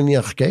had daar nog niet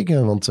aan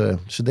gekeken, want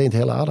ze deed het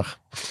heel aardig.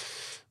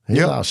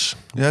 Helaas.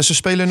 Ja, ze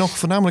spelen nog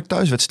voornamelijk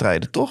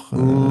thuiswedstrijden, toch?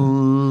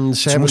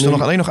 Ze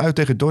moesten alleen nog uit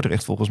tegen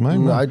Dordrecht, volgens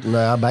mij.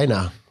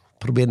 Bijna.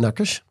 Probeer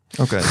nakkers.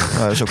 Oké,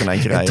 dat is ook een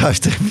eindje rijden. Thuis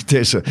tegen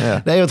Vitesse.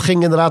 Ja. Nee, het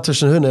ging inderdaad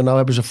tussen hun. En nou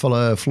hebben ze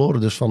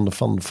verloren dus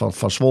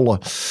van Zwolle.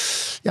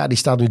 Ja, die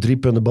staat nu 3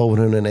 punten boven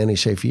hun en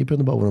NEC 4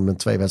 punten boven hun met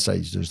 2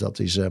 wedstrijdjes. Dus dat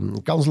is een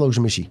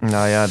kansloze missie.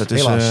 Nou ja, dat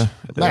is...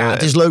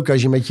 het is leuk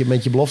als je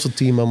met je belofte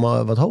team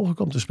wat hoger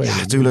komt te spelen.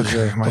 Ja, tuurlijk.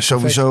 Dus, maar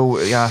sowieso,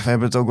 we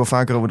hebben het ook wel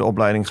vaker over de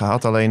opleiding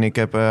gehad. Alleen ik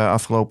heb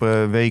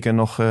afgelopen weken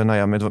nog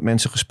met wat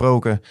mensen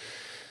gesproken.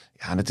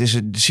 Ja,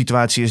 de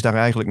situatie is daar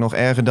eigenlijk nog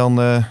erger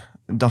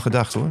dan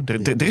gedacht, hoor.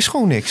 Er is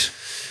gewoon niks.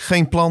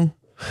 Geen plan.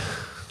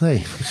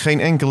 Nee. Geen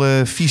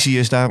enkele visie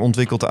is daar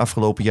ontwikkeld de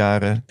afgelopen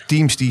jaren.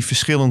 Teams die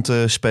verschillend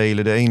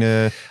spelen. De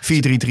ene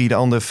 4-3-3, de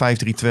andere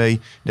 5-3-2.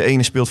 De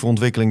ene speelt voor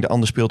ontwikkeling, de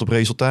ander speelt op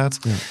resultaat.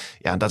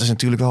 Ja, dat is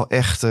natuurlijk wel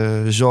echt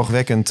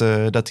zorgwekkend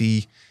dat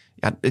die...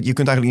 Ja, je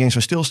kunt eigenlijk niet eens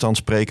van stilstand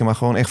spreken, maar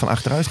gewoon echt van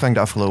achteruitgang de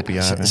afgelopen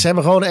jaren. Ze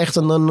hebben gewoon echt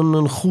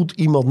een goed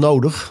iemand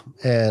nodig.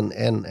 En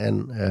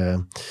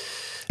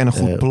een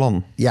goed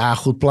plan. Ja,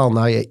 goed plan.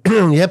 Nou,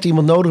 je hebt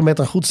iemand nodig met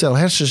een goed stel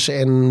hersens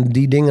en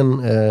die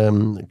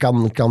dingen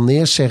kan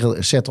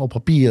neerzetten op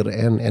papier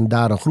en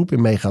daar een groep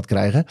in mee gaat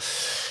krijgen.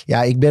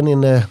 Ja, ik ben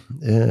in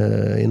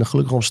een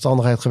gelukkige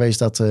omstandigheid geweest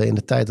dat in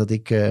de tijd dat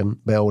ik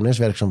bij ONS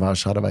werkzaam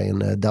was, hadden wij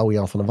een Douwe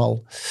Jan van der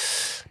Wal.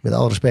 Met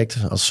alle respect,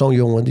 als zo'n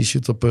jongen, die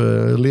zit op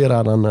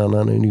leraar aan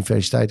de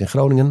universiteit in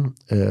Groningen.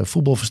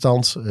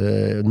 Voetbalverstand,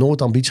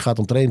 nooit ambitie gehad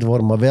om trainer te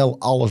worden, maar wel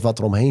alles wat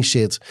er omheen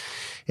zit,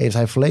 heeft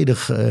hij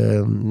volledig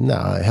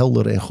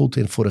helder en goed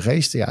voor de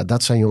geest. Ja,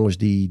 dat zijn jongens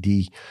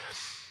die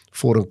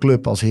voor een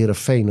club als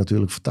Heerenveen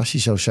natuurlijk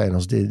fantastisch zou zijn.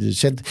 Als je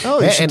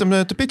zit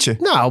hem te pitchen?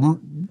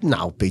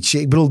 Nou, pitchen.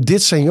 Ik bedoel,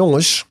 dit zijn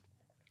jongens.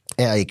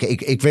 Ja,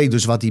 ik weet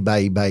dus wat hij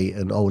bij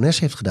een ONS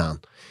heeft gedaan.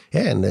 Ja,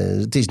 en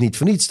het is niet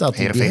voor niets dat...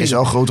 Heerenveen is wel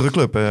een grotere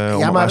club,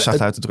 om maar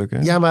zacht uit te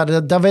drukken. Ja,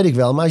 maar dat weet ik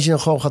wel. Maar als je dan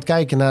gewoon gaat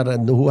kijken naar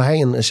hoe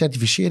hij een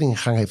certificering in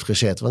gang heeft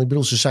gezet. Want ik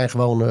bedoel, ze zijn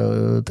gewoon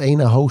het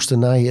ene hoogste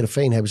na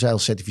Heerenveen hebben zij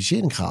als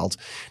certificering gehaald.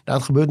 Nou,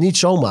 dat gebeurt niet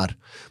zomaar.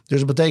 Dus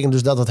dat betekent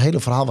dus dat het hele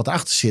verhaal wat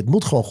achter zit,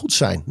 moet gewoon goed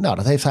zijn. Nou,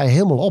 dat heeft hij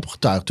helemaal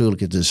opgetuigd.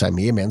 Tuurlijk, er zijn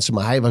meer mensen,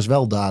 maar hij was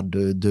wel daar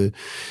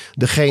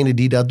degene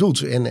die dat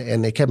doet.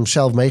 En ik heb hem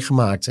zelf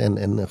meegemaakt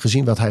en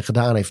gezien wat hij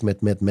gedaan heeft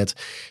met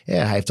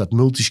hij heeft dat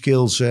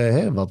multiskills,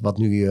 wat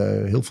nu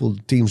heel veel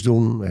teams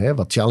doen.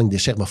 Wat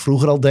Tjalling zeg maar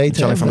vroeger al deed.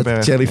 Tjalling van den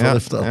Berg.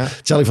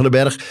 Tjalling van den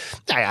Berg.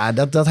 Nou ja,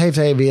 dat heeft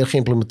hij weer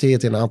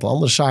geïmplementeerd in een aantal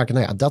andere zaken.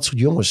 Nou ja, dat soort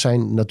jongens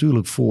zijn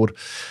natuurlijk voor...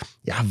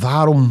 Ja,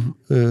 waarom?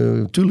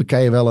 Tuurlijk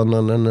kan je wel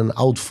een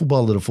oud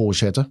voetballer ervoor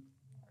zetten.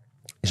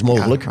 Is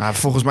mogelijk. Ja, maar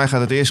volgens mij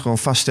gaat het eerst gewoon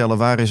vaststellen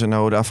waar is er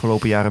nou de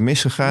afgelopen jaren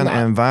misgegaan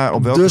en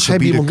op welke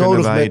gebieden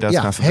kunnen wij dat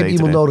gaan verbeteren. Heb je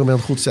iemand nodig met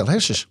een goed stel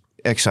hersens?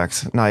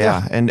 Exact. Nou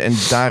ja, en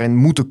daarin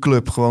moet de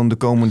club gewoon de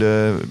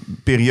komende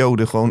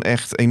periode gewoon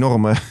echt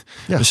enorme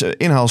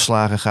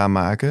inhaalslagen gaan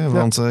maken.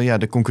 Want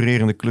de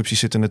concurrerende clubs die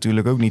zitten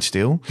natuurlijk ook niet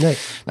stil. Nee.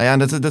 Nou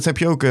ja, dat heb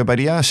je ook bij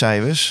de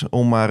jaarcijfers.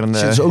 Om maar een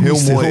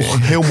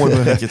heel mooi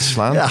bruggetje te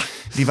slaan. Ja.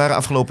 Die waren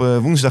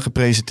afgelopen woensdag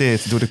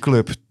gepresenteerd door de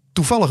club.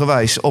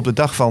 Toevalligerwijs op de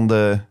dag van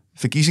de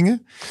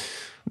verkiezingen.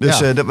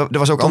 Dus er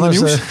was ook ander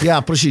nieuws. Ja,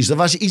 precies. Er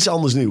was iets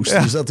anders nieuws.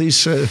 Ja. Dus dat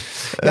is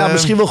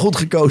misschien wel goed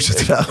gekozen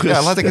trouwens.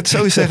 Ja, laat ik het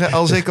zo zeggen.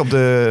 Als ik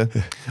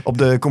op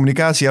de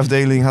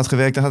communicatieafdeling had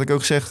gewerkt, dan had ik ook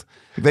gezegd...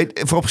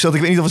 Vooropgesteld,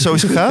 ik weet niet of het zo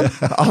is gegaan.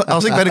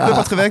 Als ik bij de club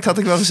had gewerkt, had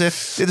ik wel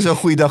gezegd... dit is wel een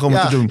goede dag om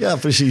het te doen. Ja,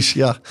 precies.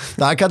 Ja.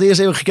 Nou, ik had eerst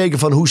even gekeken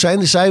van hoe zijn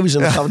de cijfers...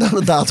 en dan gaan we dan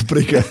de data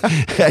prikken.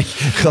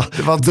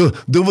 Want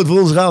doen we het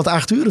woensdagavond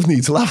 8 uur of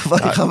niet?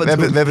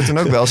 We hebben toen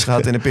ook wel eens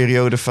gehad in de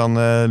periode van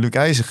Luc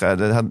IJzerga...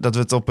 dat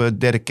we het op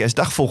derde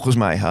kerstdag volgens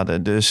mij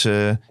hadden. Dus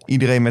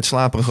iedereen met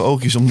slaperige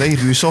oogjes om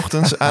 9 uur 's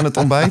ochtends aan het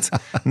ontbijt...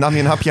 nam je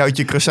een hapje uit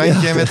je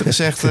croissantje en werd er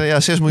gezegd...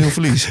 6 miljoen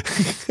verlies.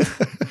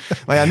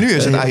 Maar ja, nu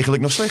is het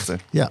eigenlijk nog slechter.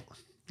 Ja.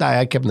 Nou ja,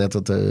 ik heb net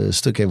het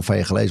stuk even van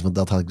je gelezen, want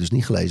dat had ik dus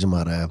niet gelezen.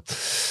 Maar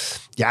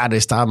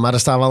er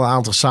staan wel een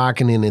aantal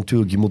zaken in. En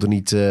natuurlijk, je moet er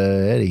niet,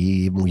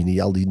 hier moet je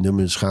niet al die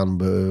nummers gaan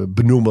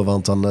benoemen,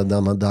 want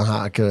dan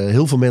haken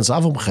heel veel mensen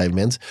af op een gegeven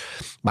moment.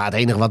 Maar het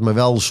enige wat me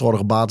wel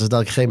zorgen baat is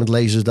dat ik op een gegeven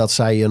moment lees dat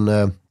zij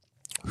een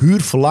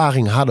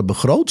huurverlaging hadden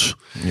begroot.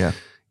 Ja.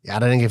 Ja,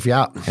 dan denk ik van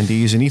ja. En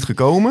die is er niet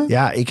gekomen?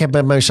 Ja, ik heb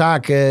met mijn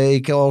zaak,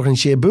 ik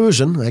organiseer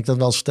beurzen. Heb ik dat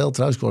wel eens verteld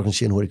trouwens? Ik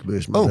organiseer een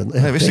horecabeurs.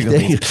 Nee, wist ik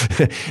dat niet.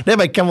 Nee,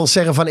 maar ik kan wel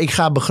zeggen van ik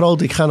ga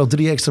begroten. Ik ga nog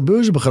 3 extra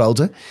beurzen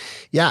begroten.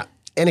 Ja,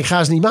 en ik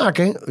ga ze niet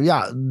maken.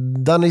 Ja,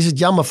 dan is het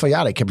jammer van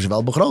ja, ik heb ze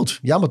wel begroot.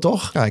 Jammer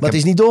toch? Ja, maar het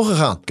is niet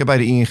doorgegaan. Ik heb bij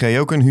de ING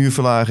ook een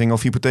huurverlaging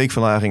of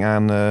hypotheekverlaging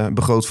aan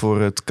begroot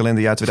voor het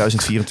kalenderjaar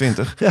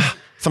 2024. Ja.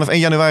 Vanaf 1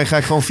 januari ga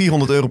ik gewoon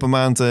 €400 per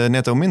maand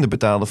netto minder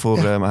betalen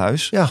voor mijn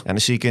huis. Ja. En dan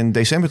zie ik in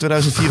december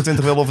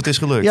 2024 wel of het is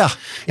gelukt.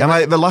 Ja,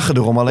 maar we lachen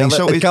erom. Alleen ja,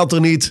 zo het kan toch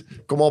niet?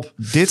 Kom op.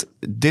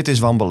 Dit is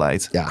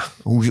wanbeleid. Ja.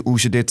 Hoe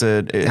ze dit...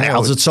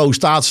 als het zo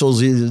staat zoals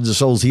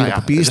hier op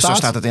papier staat. Zo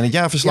staat het in het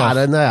jaarverslag.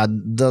 Ja,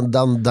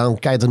 dan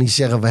kan je toch niet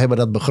zeggen we hebben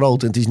dat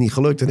begroot en het is niet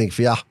gelukt. En denk ik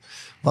van ja...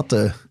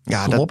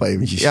 Kom op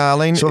eventjes. Ja,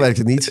 alleen, zo werkt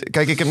het niet.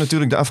 Kijk, ik heb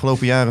natuurlijk de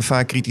afgelopen jaren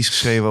vaak kritisch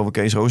geschreven over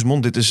Kees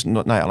Rosemond. Dit is,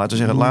 laten we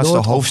zeggen, het laatste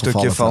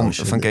hoofdstukje van Kees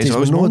Rosemond.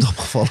 Het is nooit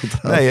opgevallen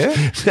trouwens.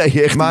 Nee, hè?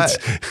 Nee, echt maar,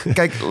 niet.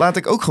 Kijk, laat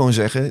ik ook gewoon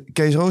zeggen,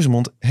 Kees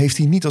Rosemond heeft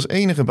hier niet als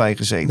enige bij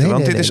gezeten.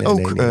 Want dit is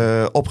ook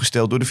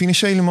opgesteld door de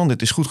financiële man.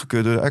 Dit is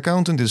goedgekeurd door de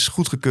accountant. Dit is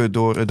goedgekeurd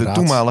door de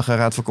toenmalige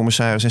raad van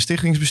commissaris en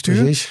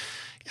stichtingsbestuur. Precies.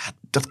 Ja,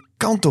 dat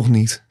kan toch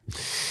niet?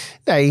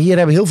 Nee, hier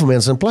hebben heel veel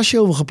mensen een plasje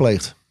over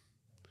gepleegd.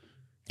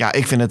 Ja,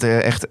 ik vind het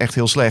echt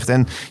heel slecht.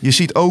 En je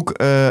ziet ook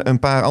een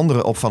paar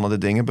andere opvallende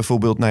dingen.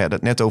 Bijvoorbeeld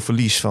dat netto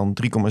verlies van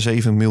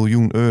 €3,7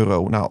 miljoen.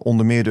 Nou,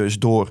 onder meer dus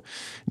door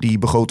die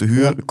begrote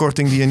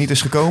huurkorting die er niet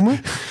is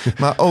gekomen.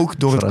 Maar ook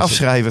door het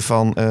afschrijven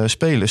van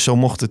spelers. Zo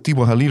mochten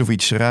Tibor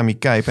Halilovic, Rami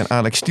Kijp en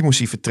Alex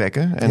Timossi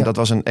vertrekken. En dat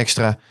was een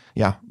extra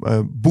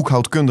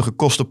boekhoudkundige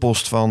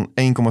kostenpost van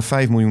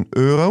 €1,5 miljoen.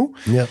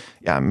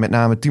 Ja, met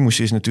name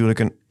Timossi is natuurlijk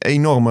een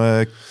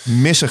enorme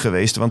misser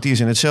geweest. Want die is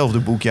in hetzelfde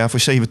boekjaar voor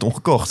 7 ton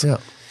gekocht.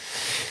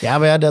 Ja,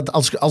 maar dat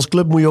als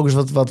club moet je ook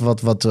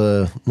eens wat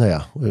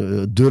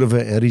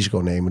durven en risico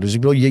nemen. Dus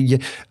ik bedoel,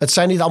 het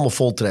zijn niet allemaal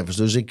voltreffers.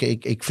 Dus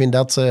ik vind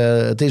dat,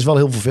 het is wel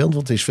heel vervelend,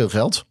 want het is veel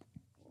geld.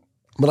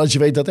 Maar als je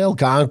weet dat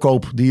elke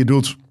aankoop die je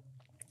doet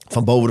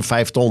van boven de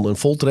 5 ton een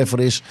voltreffer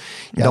is.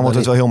 Ja, dan wordt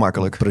het wel heel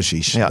makkelijk.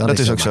 Precies. Ja, dat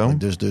is ook zo.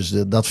 Dus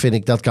dat vind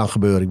ik, dat kan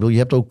gebeuren. Ik bedoel, je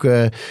hebt ook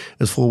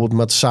het voorbeeld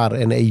met Sar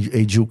en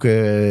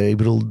Ejuke. Ik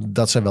bedoel,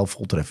 dat zijn wel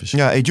voltreffers.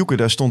 Ja, Ejuke,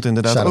 daar stond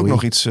inderdaad ook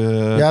nog iets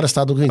ja, daar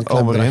staat ook een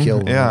klein bedragje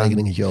over. Een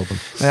rekeningetje open.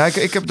 Nou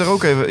ja, ik heb er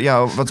ook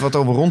even wat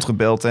over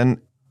rondgebeld. En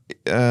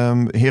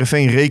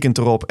Heerenveen rekent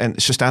erop. En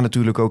ze staan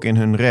natuurlijk ook in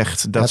hun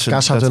recht. Dat de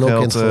kas had hun ook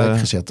in het gelijk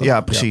gezet. Toch?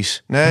 Ja,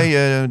 precies. Ja.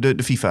 Nee,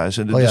 de FIFA.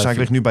 De zaak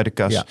ligt nu bij de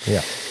kas.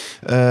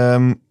 Ja.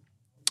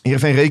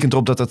 Heerenveen rekent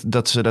erop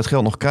dat ze dat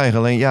geld nog krijgen.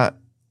 Alleen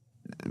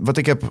wat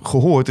ik heb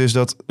gehoord is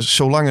dat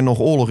zolang er nog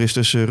oorlog is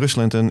tussen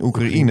Rusland en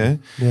Oekraïne,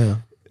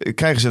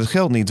 krijgen ze het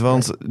geld niet.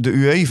 Want de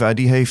UEFA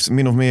die heeft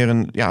min of meer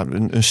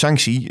een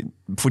sanctie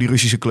voor die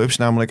Russische clubs,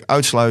 namelijk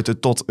uitsluiten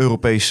tot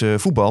Europees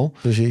voetbal.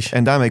 Precies.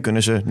 En daarmee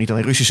kunnen ze, niet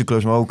alleen Russische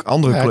clubs, maar ook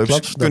andere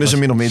clubs, kunnen ze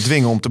min of meer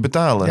dwingen om te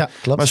betalen.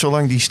 Ja, maar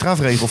zolang die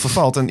strafregel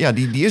vervalt, en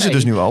die is er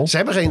dus nu al. Ze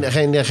hebben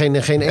geen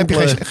heb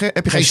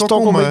je geen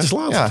stok om mee te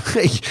slaan. Ja.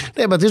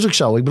 Nee, maar het is ook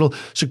zo. Ik bedoel,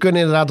 ze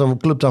kunnen inderdaad een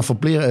club dan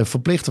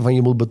verplichten van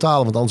je moet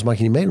betalen, want anders mag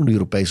je niet meedoen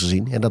Europees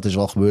gezien. En dat is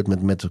wel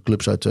gebeurd met de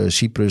clubs uit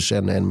Cyprus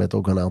en met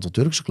ook een aantal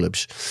Turkse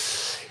clubs.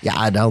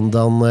 Ja, dan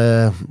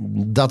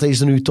dat is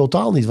er nu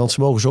totaal niet. Want ze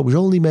mogen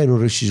sowieso niet meedoen,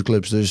 Russische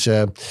clubs. Dus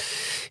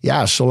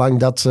zolang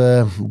dat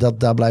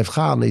daar blijft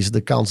gaan, is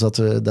de kans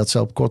dat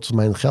ze op korte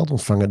termijn geld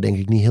ontvangen, denk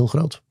ik, niet heel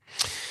groot.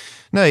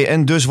 Nee,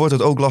 en dus wordt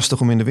het ook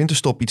lastig om in de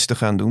winterstop iets te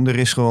gaan doen. Er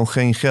is gewoon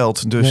geen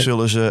geld. Dus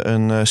zullen ze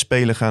een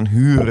speler gaan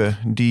huren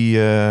die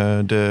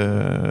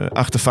de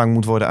achtervang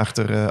moet worden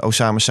achter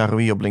Osama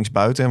Saroui op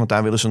linksbuiten. Want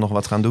daar willen ze nog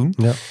wat gaan doen.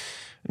 Ja.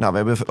 Nou, we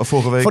hebben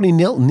vorige week... Van die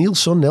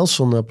Nelson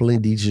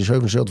die is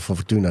 77 van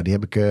Fortuna. Die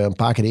heb ik een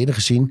paar keer eerder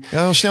gezien.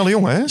 Ja, een snelle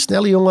jongen, hè?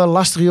 Snelle jongen,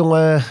 lastige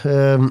jongen.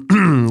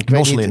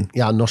 Noslin.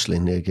 Ja,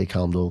 Noslin. Ik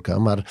haal hem door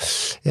elkaar. Maar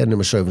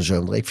nummer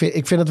 77.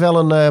 Ik vind het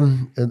wel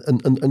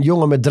een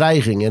jongen met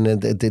dreiging. En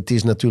het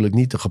is natuurlijk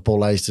niet de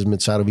gepolijst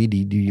met Saroui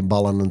die een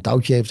bal aan een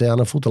touwtje heeft aan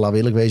een voeten, laat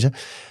eerlijk wezen.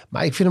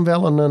 Maar ik vind hem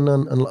wel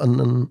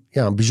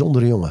een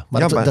bijzondere jongen.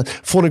 Maar dat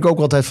vond ik ook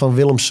altijd van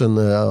Willemsen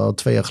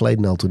 2 jaar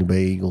geleden al toen hij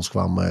bij Eagles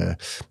kwam.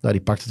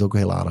 Die pakt het ook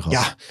heel aardig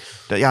af.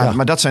 Ja,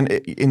 maar dat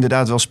zijn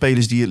inderdaad wel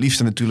spelers die het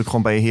liefst natuurlijk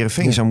gewoon bij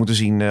Heerenveen zou moeten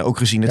zien. Ook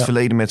gezien het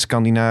verleden met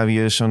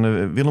Scandinavië.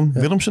 Zo'n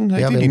Willemsen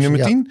heet die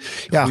nummer 10.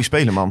 Goeie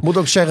speler, man. Moet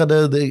ook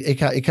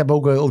zeggen, ik heb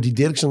ook over die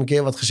Dirksen een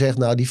keer wat gezegd.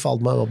 Nou, die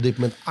valt me op dit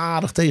moment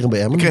aardig tegen bij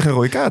hem. Die kreeg een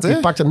rode kaart, hè? Die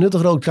pakt een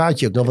nuttig rood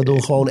kaartje ook.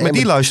 Waardoor gewoon maar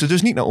die luistert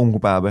dus niet naar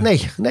Omroep.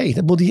 Nee,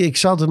 dat moet hij. Ik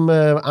zou het hem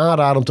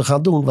aanraden om te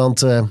gaan doen.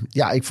 Want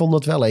ik vond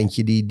het wel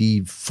eentje.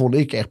 Die vond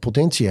ik echt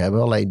potentie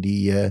hebben. Alleen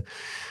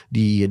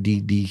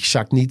die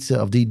zakt niet,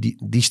 of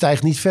die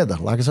stijgt niet verder,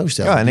 laat ik het zo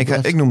stellen. Ja,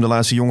 en ik noem de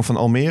laatste jongen van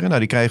Almere. Nou,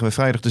 die krijgen we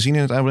vrijdag te zien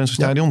in het Eindelijkse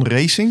stadion.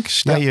 Racing,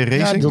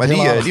 Racing.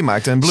 Maar die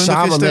maakte een blunder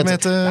gisteren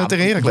met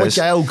tegen Heracles. Word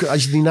jij ook,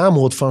 als je die naam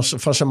hoort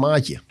van zijn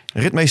maatje.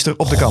 Ritmeester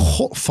op de kamp.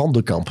 Van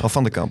de Kamp.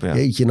 Van de Kamp, ja.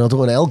 Jeetje, nou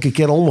toch elke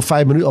keer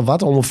 105 minuten, of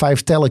wat,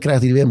 105 tellen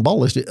krijgt hij weer een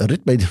bal. Is de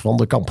Ritmeester van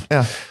de Kamp.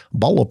 Ja.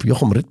 Bal op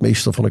Jochem,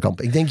 Ritmeester van de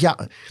Kamp. Ik denk, ja.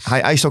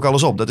 Hij eist ook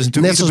alles op. Dat is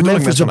natuurlijk net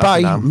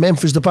zoals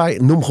Memphis Depay.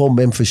 Noem gewoon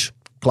Memphis.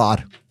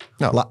 Klaar.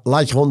 Nou,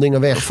 laat je gewoon dingen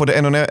weg. Voor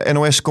de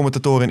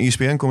NOS-commentatoren en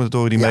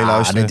ESPN-commentatoren die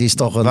meeluisteren. Dit is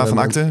toch een... Waarvan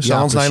akte, zou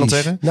Hans Nijland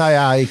zeggen? Nou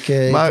ja,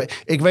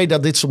 ik weet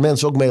dat dit soort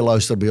mensen ook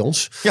meeluisteren bij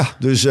ons. Ja.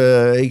 Dus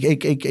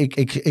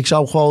ik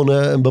zou gewoon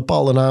een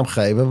bepaalde naam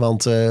geven.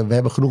 Want we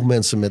hebben genoeg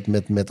mensen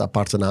met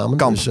aparte namen.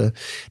 Kamp.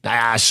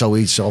 Dus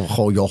zoiets.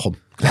 Gewoon Jochem.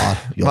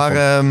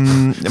 Klaar,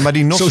 maar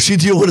die zo ziet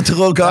die jongen er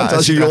toch ook uit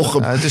als je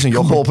Jochem. Het is een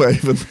Jochem. Op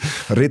even.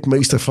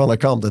 Ritmeester van de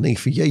Kamp. Dan denk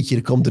ik van jeetje,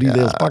 er komt 3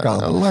 deels pak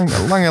aan.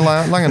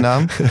 Lange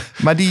naam.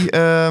 Maar die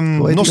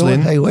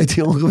Noslin... Hoe heet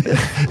die jongen?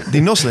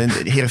 Die Noslin,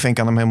 Heerenveen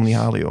kan hem helemaal niet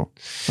halen, joh.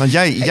 Want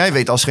jij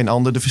weet als geen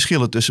ander de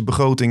verschillen tussen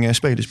begroting en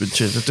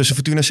spelersbudgetten. Tussen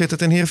Fortuna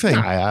Sittard en Heerenveen.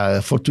 Nou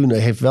ja, Fortuna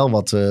heeft wel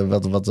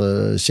wat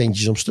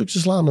centjes om stuk te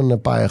slaan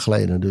een paar jaar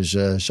geleden. Dus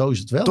zo is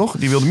het wel. Toch?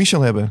 Die wilde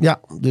Michel hebben. Ja,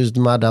 dus,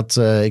 maar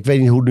dat... ik weet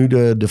niet hoe nu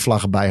de vlag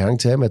erbij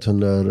hangt hè, met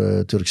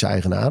hun Turkse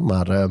eigenaar.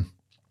 Maar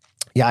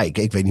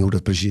ik weet niet hoe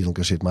dat precies in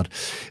elkaar zit. Maar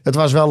het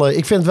was wel...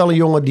 ik vind het wel een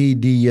jongen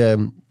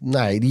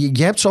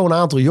je hebt zo'n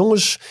aantal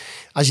jongens...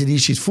 Als je die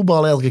ziet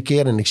voetballen elke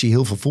keer... en ik zie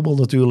heel veel voetbal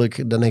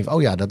natuurlijk... dan denk ik,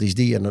 oh ja, dat is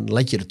die. En dan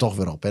let je er toch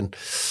weer op. En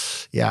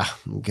ja,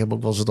 ik heb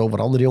ook wel eens het over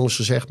andere jongens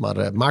gezegd... maar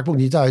het maakt me ook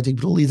niet uit. Ik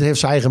bedoel, iedereen heeft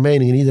zijn eigen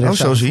mening... en iedereen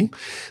heeft zo zie.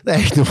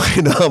 Nee, ik noem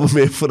geen namen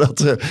meer... voordat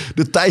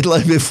de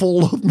tijdlijn weer vol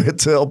loopt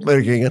met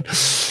opmerkingen.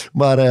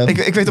 Maar,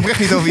 ik weet oprecht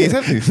niet over wie je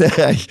het hebt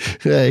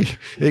nu. Nee,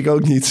 ik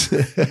ook niet.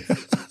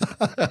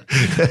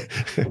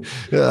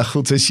 Ja,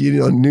 goed, dat zie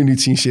je nu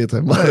niet zien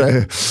zitten.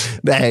 Maar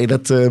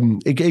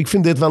ik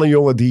vind dit wel een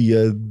jongen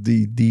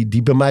die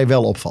bij mij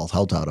wel opvalt.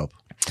 Houd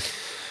daarop.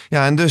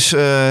 Ja, en dus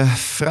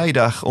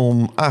vrijdag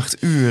om 8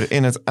 uur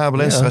in het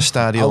Abel Enstra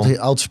stadion.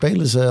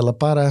 Oud-spelers, La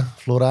Parra,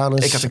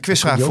 Floranus. Ik had een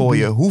quizvraag voor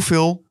je.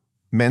 Hoeveel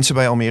mensen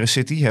bij Almere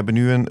City hebben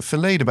nu een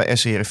verleden bij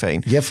SC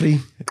Heerenveen?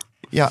 Jeffrey?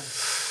 Ja.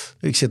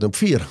 Ik zit op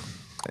 4.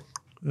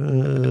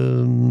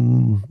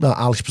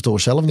 Alex Pastoor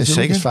zelf natuurlijk.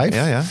 Zeker. Is 5.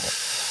 Ja.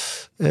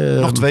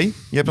 Nog 2.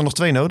 Je hebt er nog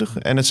 2 nodig.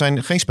 En het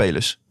zijn geen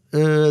spelers.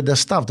 De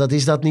staf, dat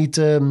is dat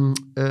niet...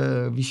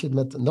 wie zit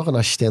met nog een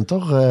assistent,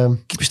 toch?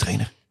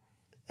 Keeperstrainer.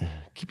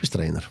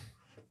 Keeperstrainer.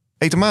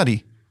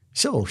 Etemadi.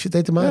 Zo, zit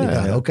Etemadi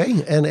daar. Ja. Oké.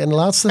 En de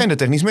laatste? En de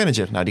technisch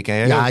manager. Nou, die ken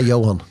jij ook.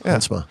 Johan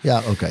Hansma.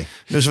 Ja, oké.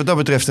 Dus wat dat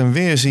betreft een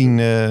weerzien...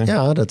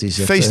 dat is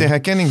het. Feest en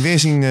herkenning,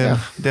 weerzien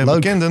der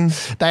bekenden.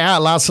 Nou ja,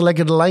 laat ze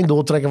lekker de lijn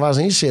doortrekken waar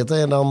ze in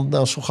zitten. En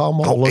dan zo gauw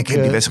mogelijk... ik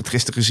heb die wedstrijd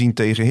gisteren gezien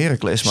tegen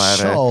Heracles.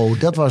 Maar,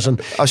 dat was een...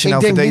 Als je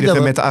nou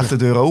verdedigen met de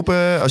achterdeur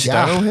open, als je het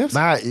daarover hebt.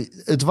 Maar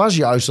het was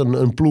juist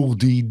een ploeg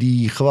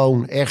die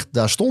gewoon echt...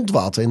 Daar stond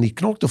wat. En die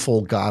knokte voor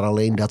elkaar.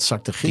 Alleen dat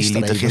zakte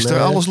gisteren... Die lieten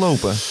gisteren alles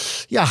lopen.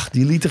 Ja,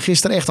 die lieten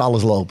gisteren echt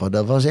alles lopen.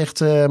 Dat was echt...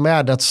 maar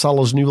ja, dat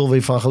zal ze nu wel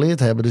weer van geleerd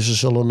hebben. Dus ze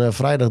zullen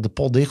vrijdag de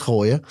pot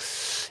dichtgooien.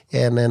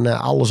 En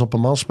alles op een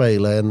man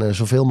spelen. En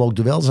zoveel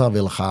mogelijk duels aan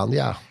willen gaan.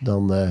 Ja,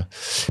 dan... maar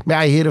ja,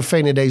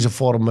 Heerenveen in deze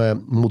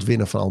vorm moet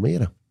winnen van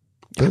Almere.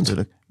 Ja,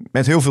 natuurlijk.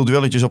 Met heel veel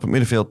duelletjes op het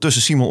middenveld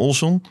tussen Simon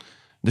Olsson,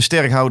 de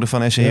sterkhouder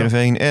van SC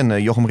Heerenveen,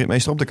 en Jochem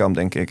Ritmeester op de kamp,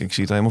 denk ik. Ik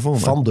zie het helemaal voor me.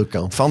 Van de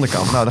kamp.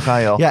 Nou, daar ga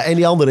je al. Ja, en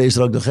die andere is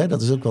er ook nog, hè.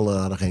 Dat is ook wel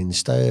aardig een.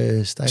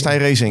 Stij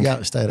Racing. Ja,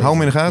 Stij Racing. Hou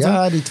hem in de gaten.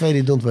 Ja, die twee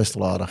die doen het best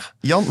wel aardig.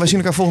 Jan, wij zien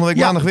elkaar volgende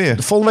week maandag weer.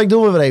 De volgende week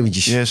doen we weer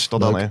eventjes. Yes,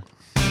 tot dan, hè.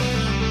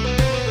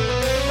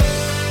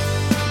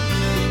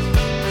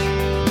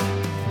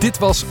 Dit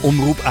was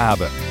Omroep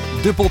Abe,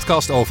 de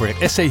podcast over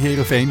SC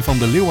Heerenveen van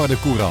de Leeuwarden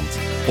Courant.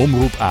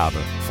 Omroep Abe,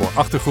 voor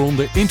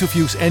achtergronden,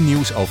 interviews en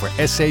nieuws over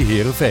SC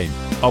Heerenveen.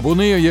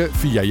 Abonneer je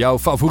via jouw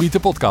favoriete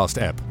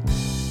podcast-app.